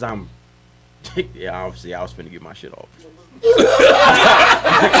 Cause I'm. Yeah, obviously I was finna get my shit off.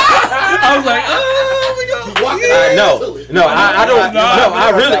 I was like, oh, we go. No, I don't. No,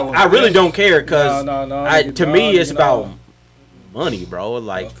 I really don't care. Cause No, to me, it's about money, bro.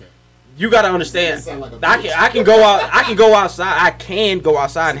 Like. Okay. You gotta understand. Sound like a I can go out. I can go outside. I can go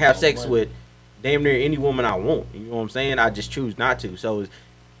outside and have sex with damn near any woman I want. You know what I'm saying? I just choose not to. So,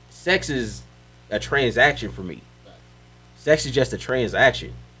 sex is a transaction for me. Sex is just a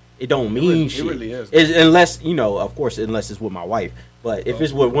transaction. It don't mean shit. It really is. Unless of course, unless it's with my wife. But if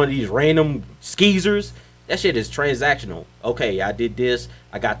it's with one of these random skeezers, that shit is transactional. Okay, I did this.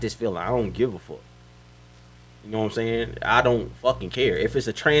 I got this feeling. I don't give a fuck. You know what I'm saying? I don't fucking care. If it's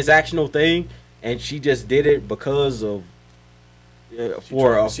a transactional thing and she just did it because of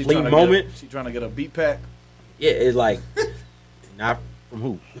for a fleeting moment, She trying to get a beat pack. yeah, it's like not from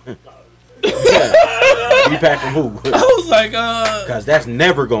who? You pack from who? I was like, Because that's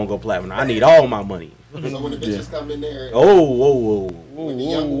never gonna go platinum. I need all my money. So when the bitches come in there, Oh, when the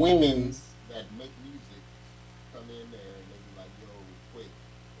young women that make music come in there and they be like, yo, quick,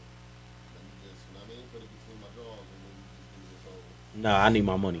 let me just, you know what I mean, put it between my jaws and then you just do this whole. Nah, I need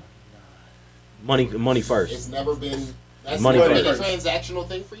my money. Money first. It's never been, that's Money never been a first. transactional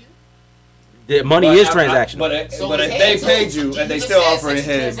thing for you? The money is transactional. But if So they it's paid you so and they just still said offering sex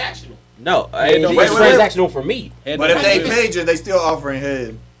head. is transactional. No, Wait, it's wait. transactional for me. But if they paid you, they still offering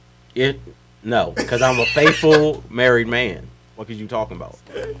head. No, because I'm a faithful married man. What is you talking about?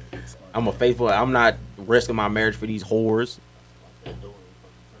 I'm a faithful. I'm not risking my marriage for these whores.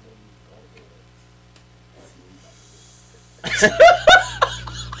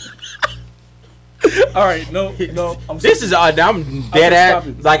 all right, no. I'm This is I'm dead stop ass.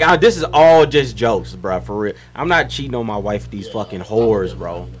 it. Like this is all just jokes, bro. For real, I'm not cheating on my wife with these fucking whores,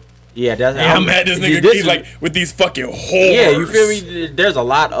 bro. Yeah, that's. I'm mad this nigga. this He's is- like with these fucking whores. yeah, you feel me? There's a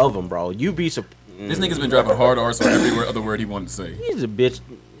lot of them, bro. You be This nigga's been dropping hard R's on every other word he wanted to say. He's a bitch.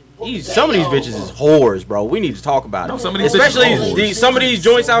 Some of these bitches is whores, bro. We need to talk about it. No, some of these bitches Especially are whores. some of these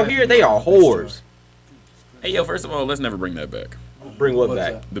joints out here, they are whores. Hey yo, first of all, let's never bring that back. Bring what What's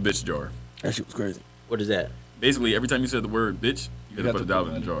back? The bitch jar. That shit was crazy. What is that? Basically, every time you said the word bitch, you had to got put to a dollar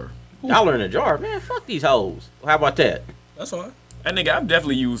put in the jar. Dollar in a jar, man. Fuck these hoes. How about that? That's fine. And nigga, I've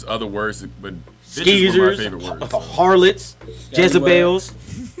definitely used other words, but bitch is one of my favorite Skeezers, words. harlots, Jezebels.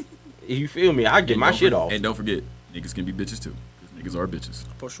 You feel me? I get my don't shit for- off. And don't forget, niggas can be bitches too. Because niggas are bitches.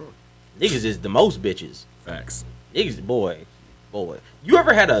 For sure. Niggas is the most bitches. Facts. Niggas, boy. You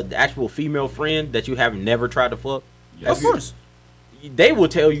ever had an actual female friend that you have never tried to fuck? Yes. Of course. They will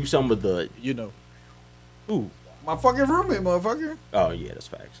tell you some of the. You know, Ooh. my fucking roommate, motherfucker. Oh yeah, that's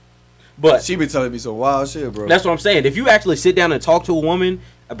facts. But She be telling me some wild shit, bro. that's what I'm saying. If you actually sit down and talk to a woman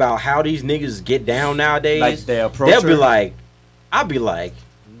about how these niggas get down nowadays, Like they approach they'll be her? like, I'll be like,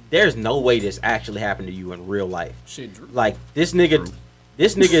 there's no way this actually happened to you in real life. Shit, Drew. Like this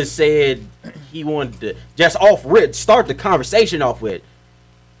nigga said he wanted to just off rip start the conversation off with,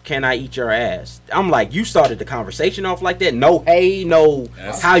 "Can I eat your ass?" I'm like, you started the conversation off like that? No, hey, no,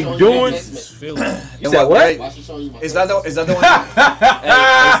 That's- how you doing? Just feel it. You said what? Hey, Why she showing you my is that the one?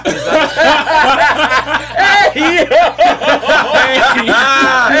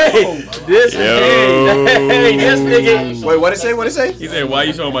 Hey, is that, Hey, this nigga, wait, what it say? What it say? He said, why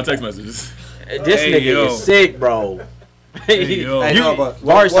you showing my text messages? this Hey, nigga yo. is sick, bro. you go. Hey, no, but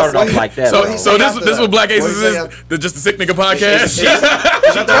Larry started off like that. So, though. so this after this what that? Black Aces What he say is? after- The Just a Sick Nigga podcast.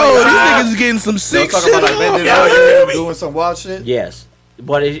 Oh, these niggas is getting some They'll sick talk shit. about like bending Yeah, over, you feel me? doing some wild shit. Yes,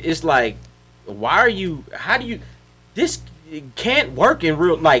 but it's like, why are you? How do you? This can't work in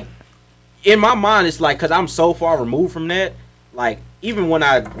real. Like, in my mind, it's like, because I'm so far removed from that. Like, even when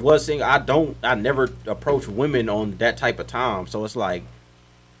I was single, I never approach women on that type of time. So it's like,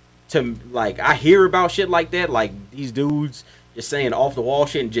 I hear about shit like that, like these dudes just saying off the wall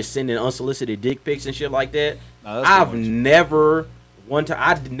shit and just sending unsolicited dick pics and shit like that. Nah, that's I've too much. never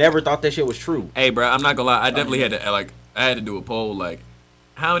I never thought that shit was true. Hey, bro, I'm not gonna lie. I definitely had to I had to do a poll. Like,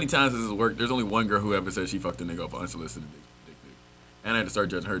 how many times does this work? There's only one girl who ever said she fucked a nigga off an unsolicited dick pic, and I had to start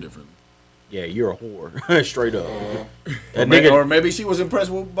judging her differently. Yeah, you're a whore, straight up. A Or nigga, maybe she was impressed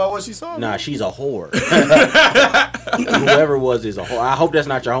by what she saw. nah, she's a whore. Whoever was is a whore. I hope that's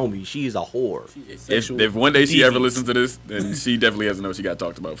not your homie. She's a whore. If one day she ever deviant. listens to this, then she definitely has to know she got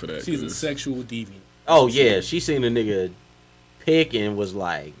talked about for that. She's a 'cause sexual deviant. Oh yeah, she seen a nigga pick and was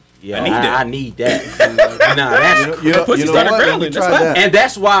like, "Yeah, I need that." I need that." Nah, that's You know, pussy you know started what? Let me growling, try that's that. and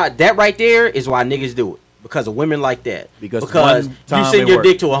that's why that right there is why niggas do it, because of women like that. Because because one you time send it your worked.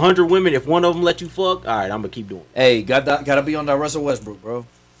 dick to 100 women, if one of them let you fuck, all right, I'm gonna keep doing it. Hey, gotta be on that Russell Westbrook, bro.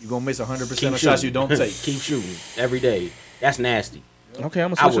 You gonna miss 100% Keep of shots shooting. you don't take. Keep shooting every day. That's nasty. Okay,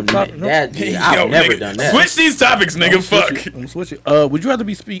 I'm I gonna switch would the topic. No. that. Yo, I've never nigga, done that. Switch these topics, nigga. I'm switching- Fuck. I'm switching. Would you rather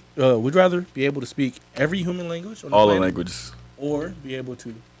would you rather be able to speak every human language on the All the planet, languages. or be able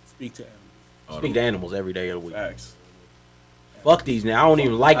to speak to animals? Speak to animals every day of the week. Facts. Fuck these now. I don't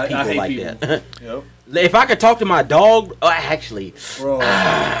even like I people hate like people. that. Yep. If I could talk to my dog, actually, Bro. All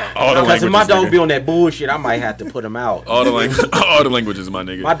the because languages. if my dog nigga. be on that bullshit, I might have to put him out. all the all the languages, my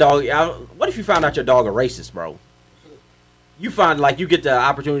nigga. My dog. What if you found out your dog a racist, bro? You find like you get the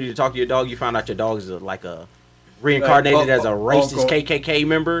opportunity to talk to your dog. You find out your dog is a reincarnated Like, as a racist Uncle- KKK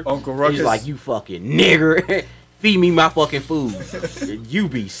member. Uncle He's Ruckus. like, you fucking nigger. Feed me my fucking food. You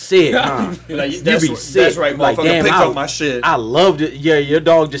be sick, huh? Like, You that's, be sick. that's right, Like, motherfucker. damn, Picked I- up my shit. I loved it. Yeah, your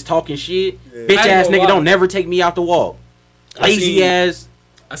dog just talking shit. Bitch I ain't ass gonna nigga lie. don't never take me out to walk. I Lazy seen- ass.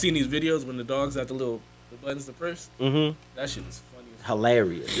 I seen these videos when the dog's got the buttons to press. Mm-hmm. That shit is funny. As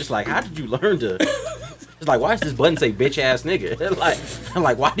Hilarious. It's like, how did you learn to? It's like, why does this button say bitch ass nigga?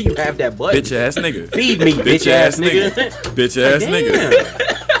 like, why do you have that button? Bitch ass nigga. Feed me, bitch ass nigga. Bitch ass Damn.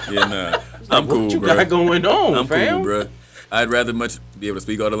 nigga. Yeah, nah. I'm cool, What you bro. got going on, I'm fam? cool, bro. I'd rather much be able to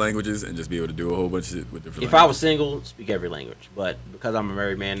speak all the languages and just be able to do a whole bunch of shit with different If I languages. was single, speak every language. But because I'm a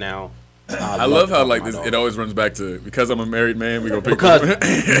married man now, I love to how talk like to my this, dog. it always runs back to because I'm a married man, we go pick Because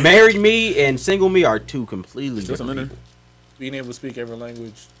married me and single me are two completely Still some different in people. being able to speak every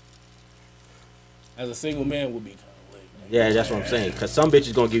language as a single man would be kind of lit. Like, Yeah, that's what I'm saying. Because some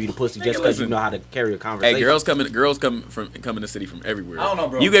bitches gonna give you the pussy just because you listen. know how to carry a conversation. Hey, girls come in the city from everywhere. I don't know,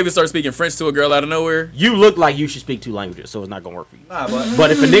 bro. You gave start speaking French to a girl out of nowhere. You look like you should speak two languages, so it's not gonna work for you. Nah, but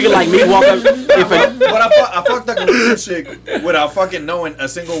But if a nigga like me walk up, I fucked that Korean chick without fucking knowing a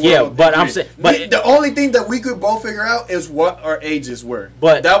single word. Yeah, but I'm saying, but the only thing that we could both figure out is what our ages were.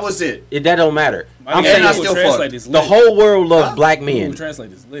 But- that was it. that don't matter. My I'm nigga, saying I Google still Translate fuck. is the lit. whole world loves black Google men.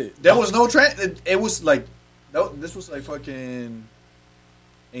 Translate is lit. There was no it was like this was like fucking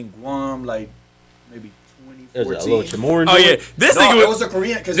in Guam, like maybe There's a 2014. little Chamoran. Oh yeah, this No, nigga it was. was a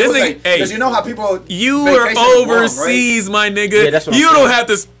Korean because this it was nigga- like hey, you know how people You vacation were in Guam, right? overseas, my nigga. Yeah, that's what I'm you saying. don't have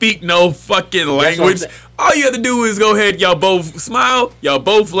to speak no fucking what I'm language. saying. All you have to do is go ahead. Y'all both smile. Y'all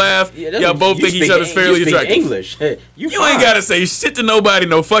both laugh. Yeah, that's y'all what- both you think each speak other's fairly you speak attractive. English. You You fine. ain't gotta say shit to nobody.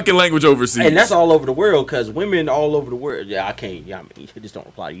 No fucking language overseas. And that's all over the world, because women all over the world. Yeah, I can't. Yeah, I mean, it just don't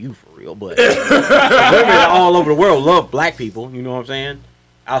apply to you for real. But women all over the world love black people. You know what I'm saying?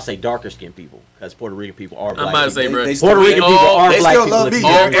 I'll say darker skinned people, because Puerto Rican people are black. I'm about to say, people. bro. They Puerto still- Rican we people all- are They black still people. love if me. you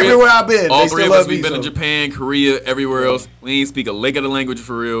all don't- three- Everywhere I've been, All they three still of us, love we've me. been in so- Japan, Korea, everywhere else. We ain't speak a lick of the language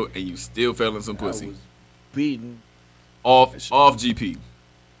for real, and you still failing some pussy. was beaten. Off GP.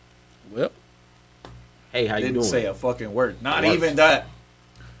 Well, Hey, how you Didn't doing? say a fucking word. Not Works. even that.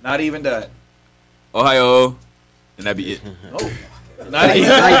 Not even that. Ohio, and that be it. No. Not even.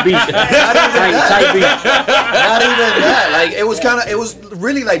 Tight beat. Tight beat. Not even that. Like it was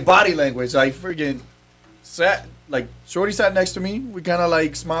really like body language. Like freaking sat like Shorty sat next to me. We kind of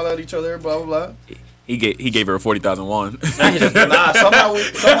like smiled at each other. Blah blah blah. He gave her 40,000 won. Nah,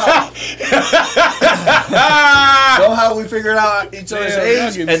 somehow we figured out each other's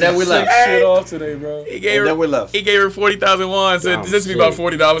age, and then we left. Shit off today, bro. He gave And her then we left. He gave her 40,000 won. Said I'm this be about sick.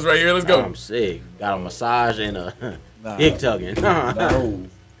 $40 right here. Let's go. I'm sick. Got a massage and a Nah. dick tugging. No.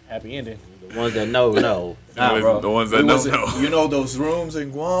 Happy ending. The ones that know. Nah, bro. The ones that We know, wasn't- know. You know those rooms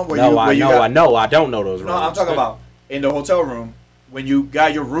in Guam where No, you where I you know. got, I know. I don't know those. No, I'm rooms. talking about in the hotel room, when you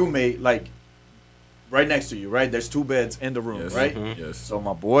got your roommate like right next to you, right? There's 2 beds in the room, Yes. right? Yes. So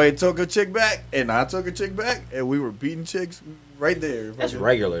my boy took a chick back, and I took a chick back, and we were beating chicks right there. That's fucking-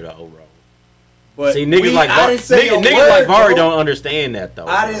 regular though, bro. But See, niggas like I didn't say a niggas word, like Vari bro. don't understand that though.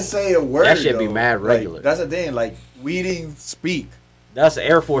 I bro. didn't say a word. That shit be though. mad Like, regular. that's the thing. Like we didn't speak. That's the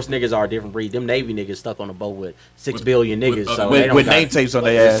Air Force niggas are a different breed. Them Navy niggas stuck on the boat with 6 billion niggas, with so other- they don't With got, name tapes on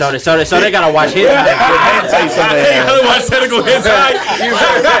their ass. so they gotta watch his name tapes on their ass. Otherwise, technical inside.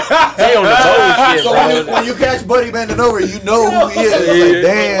 They on the bullshit, So bro. when you catch Buddy bending over, you know who he is. It's Yeah. like, What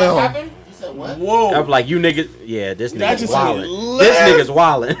damn. happened? You said what? Whoa. I'm like, you niggas, yeah, this That nigga's just wildin'. lit. This nigga's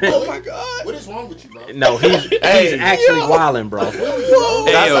wildin'. Oh my god. What is wrong with you, bro? No, he's actually wildin', bro. Really, bro?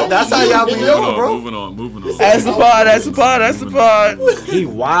 Hey, yo, That's how y'all be moving doing, on, bro. moving on. That's the pod. That's the pod. That's the pod. He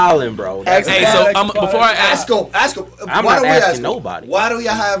wildin', bro. That's- Hey, so before I ask, Ask him. I'm why not do we asking ask him? nobody. Why do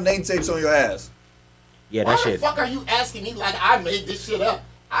y'all have name tapes on your ass? Yeah, Why that the shit. fuck are you asking me like I made this shit up?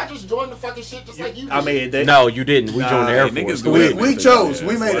 I just joined the fucking shit just like you did. I mean, they, No, you didn't. We joined the Air hey, Force. niggas do We- have we name tapes chose. on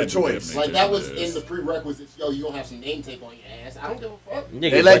We their made a ass. choice. like that was in the prerequisites. Yo, you don't have some name tape on your ass. I don't give a fuck.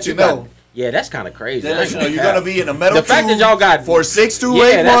 Nigga, They let but you got- know. Yeah, that's kind of crazy. They I let ain't you know you're cap. gonna be in a metal The fact that tube y'all got for 6 to Yeah,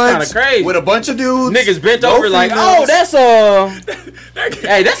 8 that's months kinda crazy. with a bunch of dudes. niggas bent no over like, females. oh, that's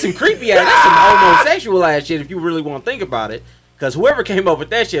hey, that's some creepy ass, that's some homosexual ass shit if you really want to think about it. Because whoever came up with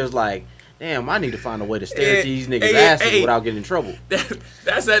that shit was like, damn, I need to find a way to stare at these niggas' asses without getting in trouble. That's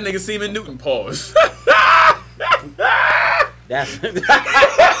that nigga Seaman Newton. Pause. That's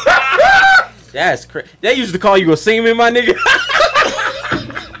that's crazy. They used to call you a seaman, my nigga.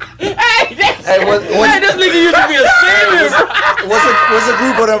 Hey, what, Hey, this nigga used to be a seaman, bro. what's a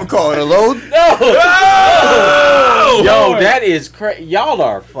group of them called? A load? Yo, that is crazy. Y'all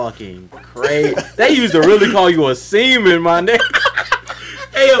are fucking crazy. They used to really call you a seaman, my nigga.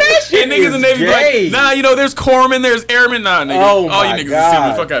 Hey, yo, shit and niggas in is Navy be gay. like, nah, you know, there's corpsmen, there's airmen. Nah, nigga. Oh All you my niggas God. is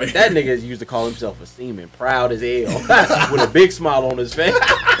seamen. Fuck out of here. That nigga used to call himself a seaman, proud as hell, with a big smile on his face.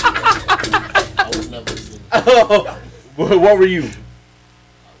 I was never seen. What were you?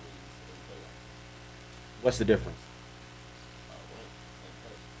 What's the difference?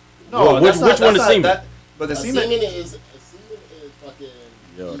 Well, which that's not- one is that's not- semen? that- But the A semen. semen is fucking.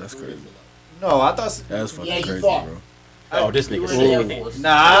 Yo, that's crazy. No, I thought. That's fucking Yeah, you crazy, thought. bro. Oh, this You nigga were in the Air seaman. Force. Nah.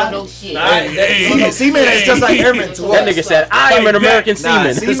 I don't know shit. Semen is just like airmen to That us. nigga said, I am an American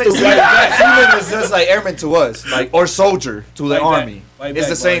Nah, seaman. semen is just like airmen to us, like or soldier to the Fight army. back. Fight It's back,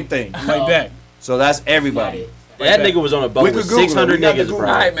 the same buddy. thing. Fight back. So that's everybody. That nigga was on a boat We with could Google it. 600 We got the niggas, Google. bro.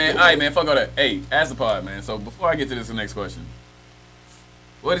 All right, man. Fuck all that. Hey, ask the pod, man. So before I get to this next question,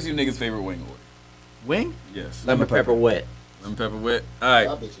 what is your niggas' favorite wing order? Wing? Yes. Lemon Pepper wet. Lemon pepper wet. All right.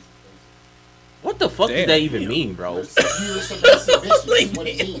 Y'all bitches. What the fuck Damn. does that even mean, bro? You're submissive bitches. Is what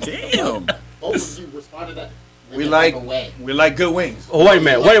it means. Damn. Both of you responded that. We like good wings. Oh, wait a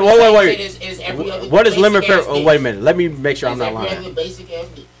minute. Wait. Is every other What is lemon basic pepper? ass Oh, bitch. wait a minute. Let me make sure I'm Is not every lying. other basic ass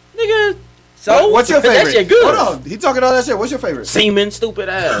bitch. Nigga, so? What's your favorite? That shit good. Hold on. He talking all that shit. What's your favorite? Semen, stupid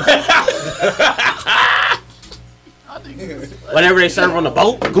ass. Whenever they serve on the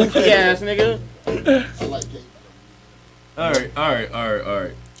boat, goofy ass nigga. I like gay. All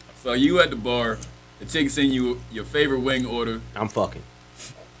right. So you at the bar, the chick send you your favorite wing order. I'm fucking.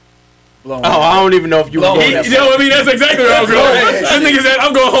 Blown. Oh, I don't even know if you were Blown. going You that know what I mean? That's exactly where I'm going. This nigga said,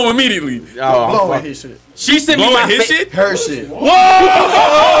 I'm going home immediately. far. Oh, I'm Blowing fucking. his shit. She sent me Blowing my his shit? Her shit.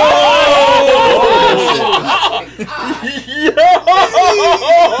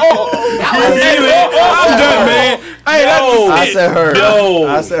 Hey, man, I'm done, man. Hey, I said her. Yo.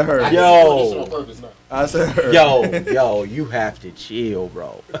 I said her. I Yo. just on purpose now. I said her. Yo, you have to chill,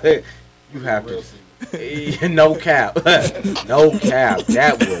 bro. You have Real to. semen. No cap. No cap.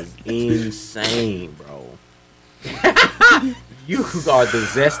 That was insane, bro. You are the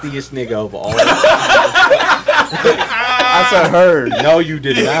zestiest nigga of all. I said her. No, you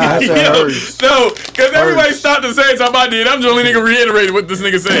did I not. said hers. No, because everybody stopped the same time I did. I'm the only nigga reiterated what this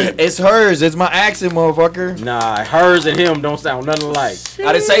nigga said. It's hers. It's my accent, motherfucker. Nah, hers and him don't sound nothing alike.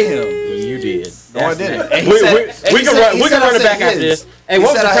 I didn't say him. You did. No, I That's didn't. next. And he We said- we and he can said- run. he We said can I run it said back after his. this. Hey, He what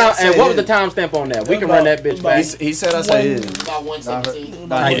was said the I time? said And what was the his. timestamp on that? We can run that bitch back. He said I said his. About 117.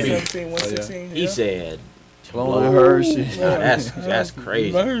 Nah, Type he- it. 116. He said, Blowing her shit. nah, that's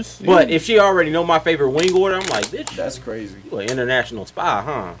crazy. Mercy. But if she already know my favorite wing order, I'm like, bitch, That's crazy. you an international spy,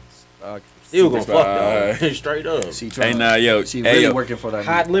 huh? Dog. Still gonna Super fuck spy. though. Straight up. She Hey, trying. nah, yo. She Hey, really yo. working for that.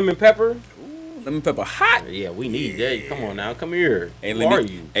 Hot lemon pepper. Lemon pepper hot. Yeah, we need that. Come on now, come here. Hey, Who let are me.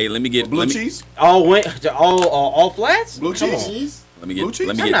 you? Hey, let me get Blue let me, cheese. All flats? Blue Come cheese? on. Cheese? Let me Blue get. cheese?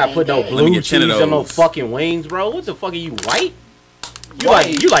 Let me I'm get. not putting no Let me blue get 10 cheese of on no those. fucking wings, bro. What the fuck are you white? You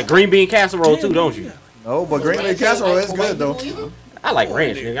White. like green bean casserole too, don't you? No, but green bean casserole is good though. I like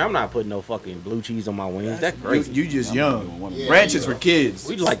ranch, nigga. I'm not putting no fucking blue cheese on my wings. That's crazy. You just young. Yeah, Ranch is you for kids.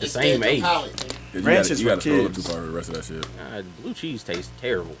 We like the same age. Ranch is you for gotta throw up kids. too far with the rest of that shit. Blue cheese tastes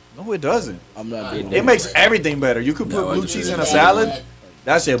terrible. No, it doesn't. I'm not doing It that. makes everything better. You could put No, I blue just- cheese in a salad.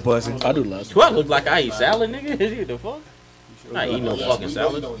 That shit buzzing. I do less. Do I look like I eat salad, nigga? The fuck? I'm not eating no fucking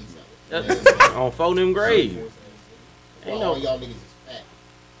salad. That's on phone them grave. Ain't All no. y'all niggas is fat.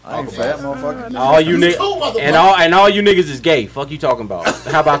 I ain't fat, motherfucker. All you Cool, niggas motherfucker. and all you niggas is gay. Fuck you talking about?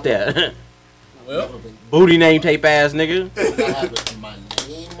 How about that? Well, Booty name tape ass nigga I have my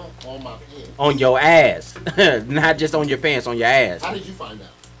name on my pants. on your ass, not just on your pants, on your ass. How did you find out?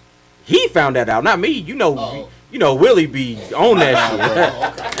 He found that out, not me. You know, Oh. Willie be on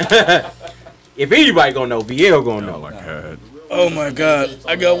that shit. If anybody gonna know, VL gonna Oh know. my god. oh my god,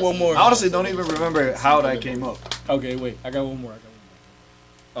 I got one more. I honestly don't even remember how that came up. Okay, wait, I got one more.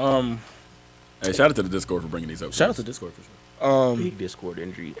 Hey, shout out to the Discord for bringing these up. Shout out to Discord for sure. Big Discord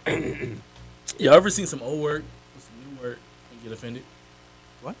injury. Y'all ever seen some old work, with some new work, and get offended?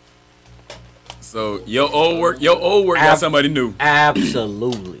 So your old work got somebody new,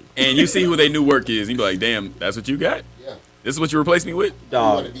 Absolutely, and you see who they new work is, and you be like, damn, that's what you got. Yeah. This is what you replaced me with.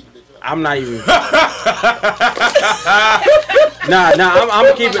 dog. You wanna beat the bitch up? I'm not even. nah. I'm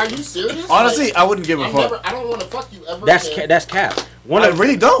gonna keep Are it. you serious? Honestly, Like, I wouldn't give a I fuck. never. I don't want to fuck you ever. That's again. that's cap. One I of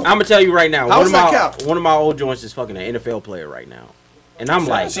really don't. I'm gonna tell you right now. How One is of that my cap? one of my old joints is fucking an NFL player right now, and I'm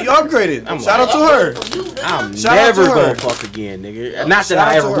like, She upgraded. I'm Shout out to her. I'm Shout out never to her. gonna fuck again, nigga. Not that Shout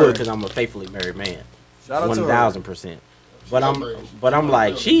I out ever to would, her. because I'm a faithfully married man. Shout out to her. 1,000%. But I'm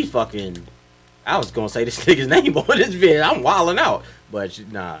like, she fucking. I was gonna say this nigga's name on this vid. I'm wilding out, but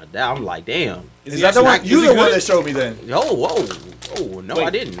I'm like, damn. Is that the one? You the one that showed me then. Oh, no, Wait, I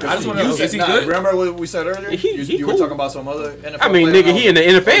didn't. I just wanna You know, said, is he nah, good? remember what we said earlier? He You were cool. talking about some other NFL I mean, player. nigga, he in the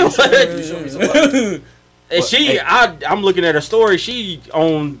You NFL. showed me somebody. And she, I'm looking at her story. She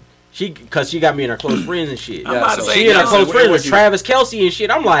cause she got me in her close friends and shit. I'm about to say, She in her now, close where friends was with you? Travis Kelce and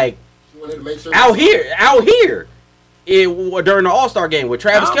shit. I'm like, She wanted to make sure out here, during the All-Star game with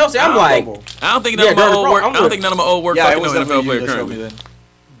Travis Kelce. I'm like, I don't think none Yeah, of my during the old pro- work. I'm I don't with- think none of my old work Yeah, it fucking was no definitely NFL player you that showed me currently.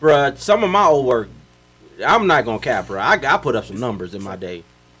 then. bruh, some of my old work, I'm not gonna cap, bruh. I put up some numbers in my day.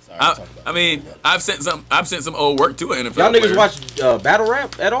 I mean, I've sent some old work to an NFL Y'all niggas player. watch battle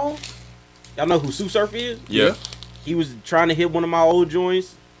rap at all? Y'all know who Sue Surf is? Yeah. He was trying to hit one of my old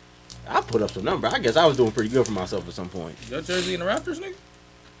joints. I put up some numbers. I guess I was doing pretty good for myself at some point. Your jersey in the Raptors, nigga?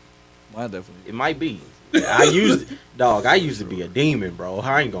 Mine definitely. It might be. I used to be a demon, bro.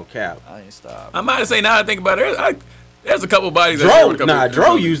 I ain't gonna cap. I ain't stop. I might say now I think about it. There's a couple bodies. that share with a couple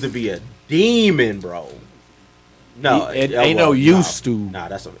Dro used to be a demon, bro. No, It ain't no used to.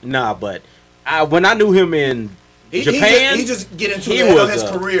 Nah, but when I knew him in Japan, He just get into he the end of was his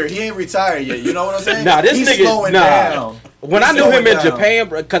a- career. He ain't retired yet. You know what I'm saying? Nah, this He's nigga, slowing nah. down. When He's I knew him slowing in down. Japan,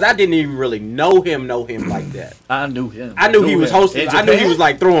 bro, because I didn't even really know him like that. I knew him. I knew he was him. hosting. In I knew he Japan? was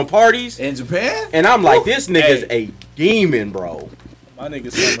like throwing parties, in Japan. and I'm like, this nigga's Hey. a demon, bro. My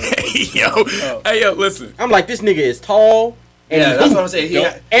nigga Summer. Hey yo, listen. I'm like, this nigga is tall, and Yeah, that's what I'm saying.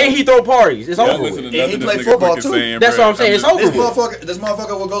 and he throw parties. It's over Listen with. to nothing he this played nigga football, fucking too. saying, That's bruh. what I'm saying. It's just- over. This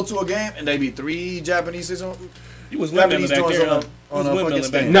motherfucker will go to a game and they be 3 Japanese citizens. You was Japanese windmilling back doing there. something on a fucking windmilling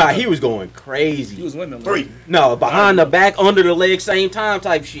stand. back Nah, there. he was going He crazy. was windmilling. 3. No, behind the back, under the leg, same time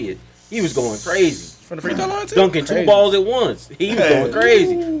type shit. He was going crazy. From the free throw line, too? Dunking 2 Crazy. balls at once. He was Hey. going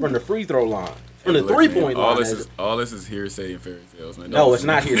crazy from the free throw line, from the Look, man, 3-point line. all this is hearsay and fairy tales, man. No, Don't it's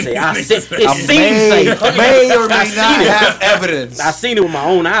not listen to hearsay. these I niggas. said it I seems may safe. or may I not seen it. have evidence. I seen it with my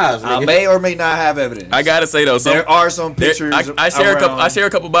own eyes. I Nigga. may or may not have evidence. I gotta say though, there are some pictures. I share a couple. around. I share a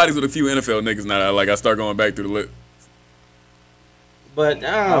couple bodies with a few NFL niggas now. I start going back through the list. But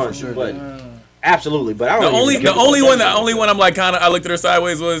for sure, but absolutely. But I don't. The only even give a the fuck. only one I'm like kind of I looked at her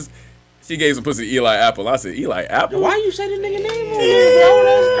sideways was she gave some pussy to Eli Apple. I said Eli Apple. Why you say this nigga name on here,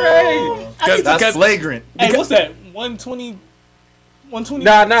 bro? That's crazy. That's Because- flagrant. Hey, what's that? 120? 120?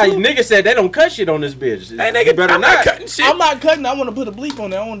 Nah, nigga said they don't cut shit on this bitch. Hey nigga, You better I'm not cutting shit. I'm not cutting. I want to put a bleep on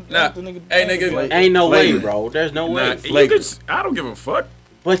there. I want Nah. the nigga. Hey, nigga. Ain't no way, Flagrant. bro. There's no Nah, way. you Flagrant. could- I don't give a fuck.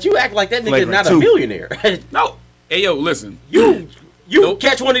 But you act like that nigga Flagrant not a too. millionaire. No. Hey yo, listen. you Nope.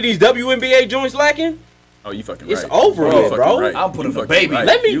 catch one of these WNBA joints lacking? Oh, you fucking It's right. over You with, fucking bro. right. I'm putting You the fucking baby. right.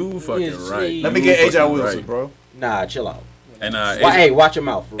 Let me- You fucking Yes, right. Let me You get AJ fucking Wilson, right. bro. Nah, chill out. And Hey, watch your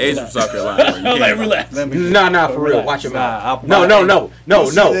mouth. For real. Age from South Carolina. Bro. You Like, can't- relax. Let me. Nah, for real. Relax. Watch your Nah, mouth. I'll- No.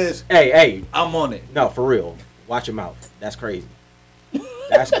 You see this? Hey, I'm on it. no, for real. Watch your mouth. That's crazy.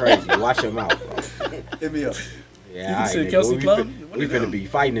 That's crazy. Watch your mouth, bro. Hit me up. Yeah, You all said right, Kelsey nigga. Plum? We finna be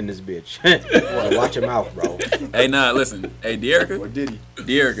fighting in this bitch. So watch your mouth, bro. Hey, nah, listen. Hey, Or De'Erica, did he?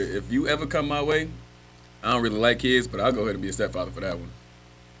 if you ever come my way, I don't really like kids, but I'll go ahead and be a stepfather for that one.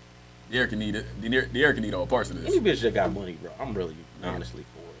 De'Aaron can need it. De'Aaron can need all parts of Any this. bitch that got money, bro, I'm really honestly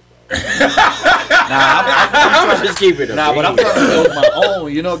for it, bro. I'm just keeping it. Nah, but I'm trying to build my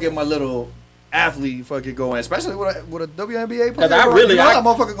own. You know, get my little athlete fucking going, especially with a WNBA player. I bro. really- you know I- that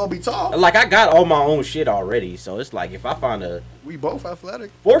motherfucker gonna be tall. Like, I got all my own shit already, so it's like if I find a. We both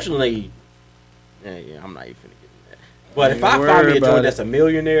athletic. Fortunately, yeah, I'm not even finna get in that. But if I Ain't find me worry a about joint it. that's a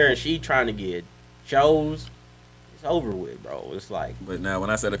millionaire and she trying to get shows, it's over with, bro. It's like, But now, when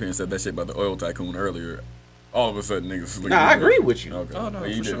I sat up here and said that shit about the oil tycoon earlier, all of a sudden niggas. was looking nah, at I me agree like, with you. Okay. Oh, no, Well,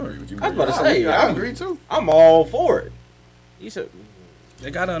 you for did sure. agree with you. I was about to I say, agree too. I'm all for it. He said, They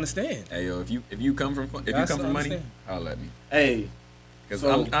gotta understand. Hey yo, if you come from That's money, understand. holla at me. Hey, Because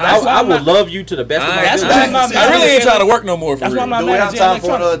So, I will love you to the best of my That's ability. why I'm not I really ain't mad. trying to work no more for That's real. why I'm not do we mad have at Jay time for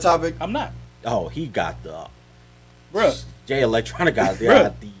Electronica. another topic? I'm not, Oh, he got the bruh. Jay Electronica got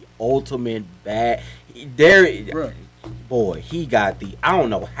Bruh. the ultimate bag. There, Bruh. boy, he got the. I don't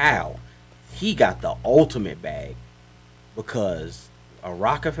know how he got the ultimate bag because a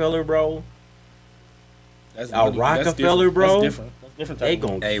Rockefeller, bro. That's A money. That's Rockefeller, different. bro. That's different. That's different. They type of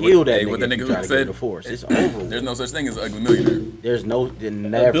gonna Hey, kill what- that hey, nigga. what the if nigga he who try to said- get divorced. It's over. There's with. no such thing as an ugly millionaire. There's no, a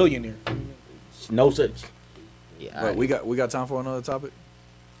never, billionaire. no such. Yeah, But we got time for another topic.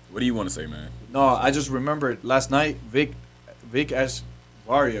 What do you want to say, man? No, I just remembered last night. Vic asked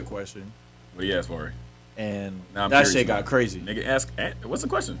Vari a question, What do you ask for? and Now I'm that curious shit now. got crazy. Nigga, what's the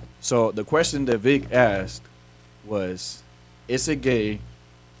question? So the question that Vic asked was, "Is it gay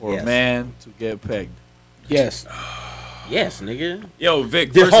for Yes. a man to get pegged?" Yes. yes, nigga. Yo,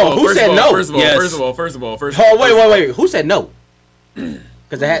 Vic. Did- First of hold, all, who first said of all, no? first of all, Yes. first of all, first of all, first. Oh, wait. Who said no? Because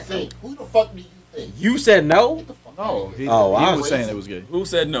Who that do you think? Who the fuck do you think? you said no. Get the fuck No, out of he, here. Oh, he I was was- saying it was gay. Who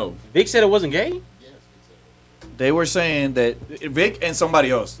said no? Vic said it wasn't gay. Yes, it's They were saying that Vic and somebody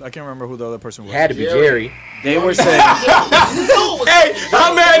else. I can't remember who the other person was. Had to be Jerry. Jerry. They were saying, Hey,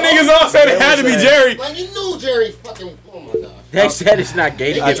 how mad niggas all said it had to be saying- Jerry? Like, you knew Jerry fucking. Oh my gosh. They said it's not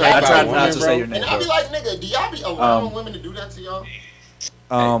gay to I get tried- I raped by tried a not woman, to bro. say your name. And I be like, nigga, do y'all be allowing women to do that to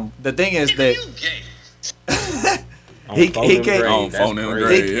y'all? the thing is that On He phone him came- grave, On that's phone him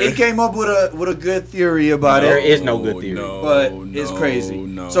crazy. grave. he came up with a good theory about There it, is no good theory. but it's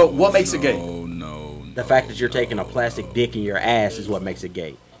crazy. So what makes it gay? No. The fact that you're taking a plastic dick in your ass is what makes it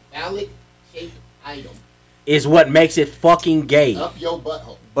gay. Phallic shaped item Is what makes it fucking gay. up your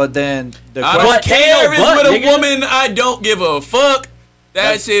butthole. But then the I question, don't But care ain't if no it's butt, with a nigga. woman. I don't give a fuck.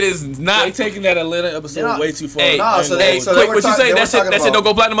 That shit is They not. taking that Atlanta episode Yeah. way too far. Hey, Nah, so hey, they- so quick, were what you talk- say? they were That shit talking don't about-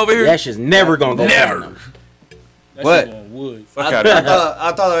 go platinum over here. That shit's never gonna go Never. platinum. that But- shit on wood. Fuck I out of here.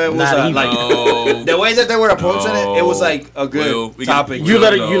 thought it was Not even. like No. the way that they were approaching it was like a good Will, we can- topic. You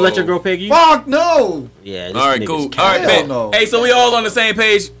let her, No. you let your girl peg you? Fuck no. Yeah. This All right, nigga's cool. All cat. right, Hell bet. no. Hey, so we all on the same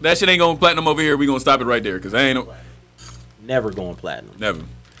page. That shit ain't going platinum over here. We gonna stop it right there because I ain't no, Never going platinum. never.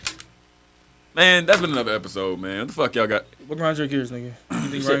 Man, that's been another episode, man. What the fuck y'all got? What grind your gears, nigga?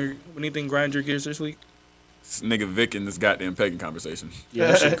 Anything grind your gears this week? This nigga Vic in this goddamn pegging conversation. Yeah,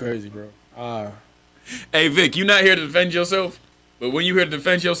 that shit crazy, bro. Hey Vic, you not here to defend yourself, but when you here to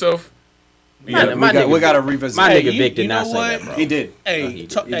defend yourself, My We nigga- gotta revisit. My Hey, nigga you- Vic did you not know say what? that, bro. He did. Hey, he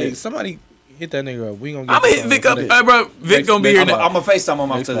talk, did. hey, somebody hit that nigga up. We gonna get. I'm gonna hit Vic up. Hey, bro, Vic gonna be here. I'm gonna FaceTime him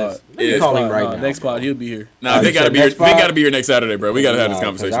Next after this. spot. Let me Yeah, call Next him spot, right nah, now. Next spot, he'll be here. Nah, Oh, Vic you gotta said be here. next Vic spot? gotta be here next Saturday, bro. We gotta have this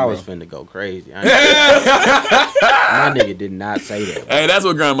Nah, 'cause conversation, I bro. was finna go crazy. My nigga did not say that. Hey, that's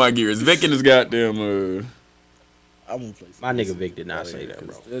what grind my gears. Vic and his goddamn. I'm gonna play. My nigga Vic did not say that,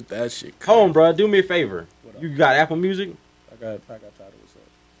 bro. That shit. Come on, bro. Do me a favor. You got Apple Music? I got tired of what's up.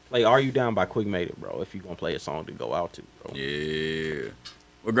 Play "Are You Down" by Quick Made It, bro. If you gonna play a song to go out to, bro. Yeah.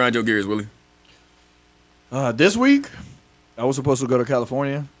 What grind your gears, Willie? This week, I was supposed to go to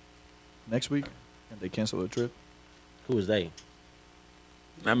California next week, and they canceled the trip. Who is they?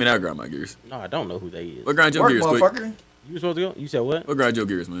 I mean, I grind my gears. No, I don't know who they is. What grind your Work, gears, quick? motherfucker. You was supposed to go? You said what? What grind your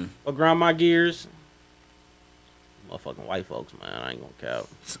gears, man? What grind my gears? Motherfucking white folks, man. I ain't gonna cap.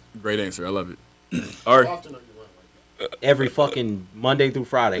 Great answer. I love it. All right. Often are you like that? Every fucking Monday through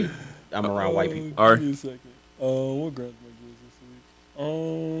Friday, I'm around white people. All right. Give me a second. What grind my gears this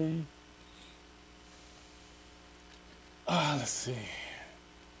week? Let's see.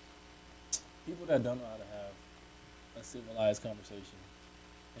 People that don't know how to have a civilized conversation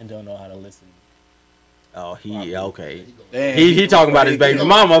and don't know how to listen. Oh, he okay. Damn. He talking about his baby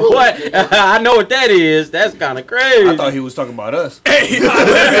mama. What? I know what that is. That's kind of crazy. I thought he was talking about us. Hey, because I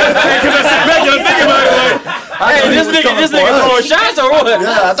sit back and I think about it like, Hey, this nigga throwing shots or what?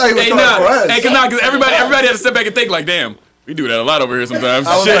 Yeah, I thought he was hey, coming for us. Hey, cause everybody had to step back and think like, damn, we do that a lot over here sometimes.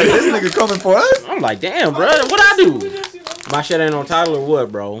 I was Shit. like, this nigga coming for us? I'm like, damn, bro. What I do? My shit ain't on title or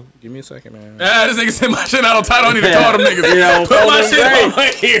what, bro? Give me a second, man. This nigga said my shit not on title. I don't need to call them niggas. You know, Put my shit on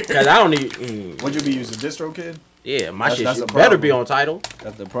right here. Cause I don't need. Would you be using DistroKid? Yeah, my That's shit the better problem. be on title.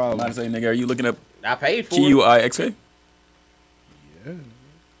 That's the I'm problem. about to say, nigga, are you looking up I paid for it. QUIXK? Yeah.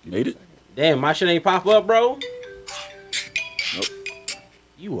 You made it? Damn, my shit ain't pop up, bro. Nope.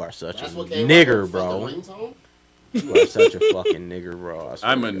 You are such That's a what came nigger, up with bro. fucking ringtone? You are such a fucking nigger, bro. I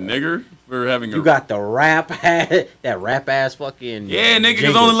swear I'm to a God. nigger for having a. You got the rap, that rap ass fucking. Yeah, nigga, because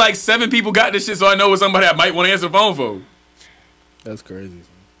jingle. only like 7 people got this shit, so I know it's somebody I might want to answer the phone for. That's crazy.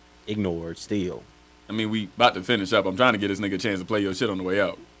 ignored still. I mean, we about to finish up. I'm trying to get this nigga a chance to play your shit on the way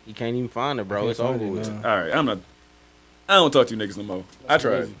out. You can't even find it, bro. It's over with. All right, I don't talk to you niggas no more. I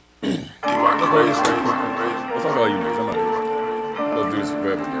tried. Fuck all you niggas. I'm out of here. Let's do this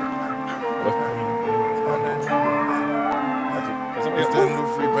forever, man. It's the new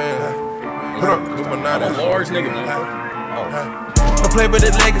free band. Put up, I'm a large nigga, man. I play with the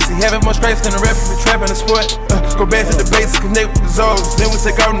legacy, having more stripes than the rap, the trap and the sport. Go back to the basics, connect with the zones. Then we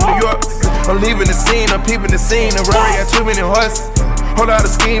take out to New York. I'm leaving the scene, I'm peeping the scene. The Rari got too many horses. Hold out a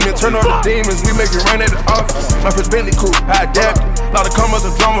scheme and turn on the demons. We make it rain at the office. My first Bentley coupe, I adapted. Lot of commas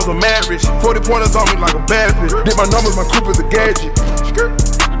and dramas, I'm mad rich. 40 pointers on me like a bad bitch. Did my numbers, my coupe is a gadget.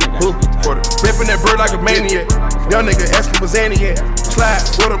 Ripping that bird like a maniac. Young nigga asking what's Annie at. Slide,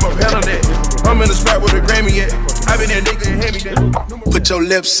 what up, hell on that. I'm in the spot with a Grammy at. I been that nigga and hand me that. Put your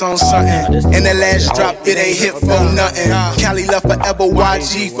lips on something. In that last drop, it ain't hit for nothing. Cali love forever,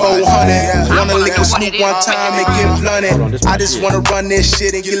 YG 400. Wanna lick a Snoop one time and get blunted. I just wanna run this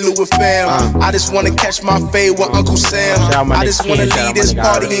shit and get loot with fam. I just wanna catch my fade with Uncle Sam. I just wanna lead this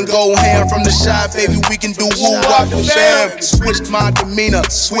party and go ham. From the shy, baby, we can do woo-wop and fam. Switched my demeanor,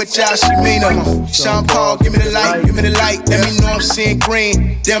 switch out Shamina. Sean Paul, give me the light, give me the light. Let me know I'm seeing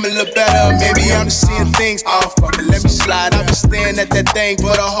green. Damn, it look better, maybe I'm just seeing things. Oh, fuck it, let me slide. I've been staring at that thing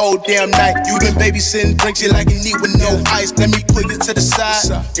for the whole damn night. You been babysitting, drinks you like you need with no ice. Let me put it to the side.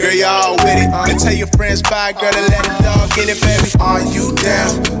 Girl, y'all with it. And tell your friends bye, girl, and let the dog get it, baby. Are you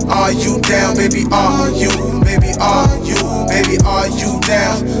down? Are you down, baby? Are you? Baby, are you? Baby, are you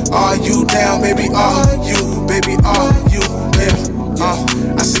down? Are you down, baby? Are you? Baby, are you? Yeah. I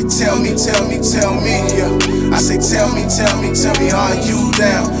say, tell me, yeah. I say, tell me, are you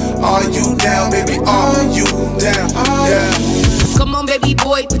down? Are you down, baby? Are you down? Yeah. Come on, baby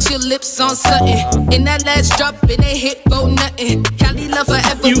boy, put your lips on something. In that last drop, it ain't hit for nothing. Cali love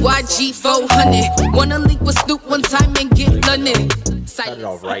forever, YG 400. Wanna link with Snoop one time and get London. Cut it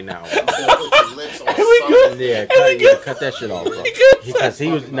off right now. Lips on something. Yeah, cut that shit off, bro. Because he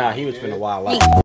was finna wild out.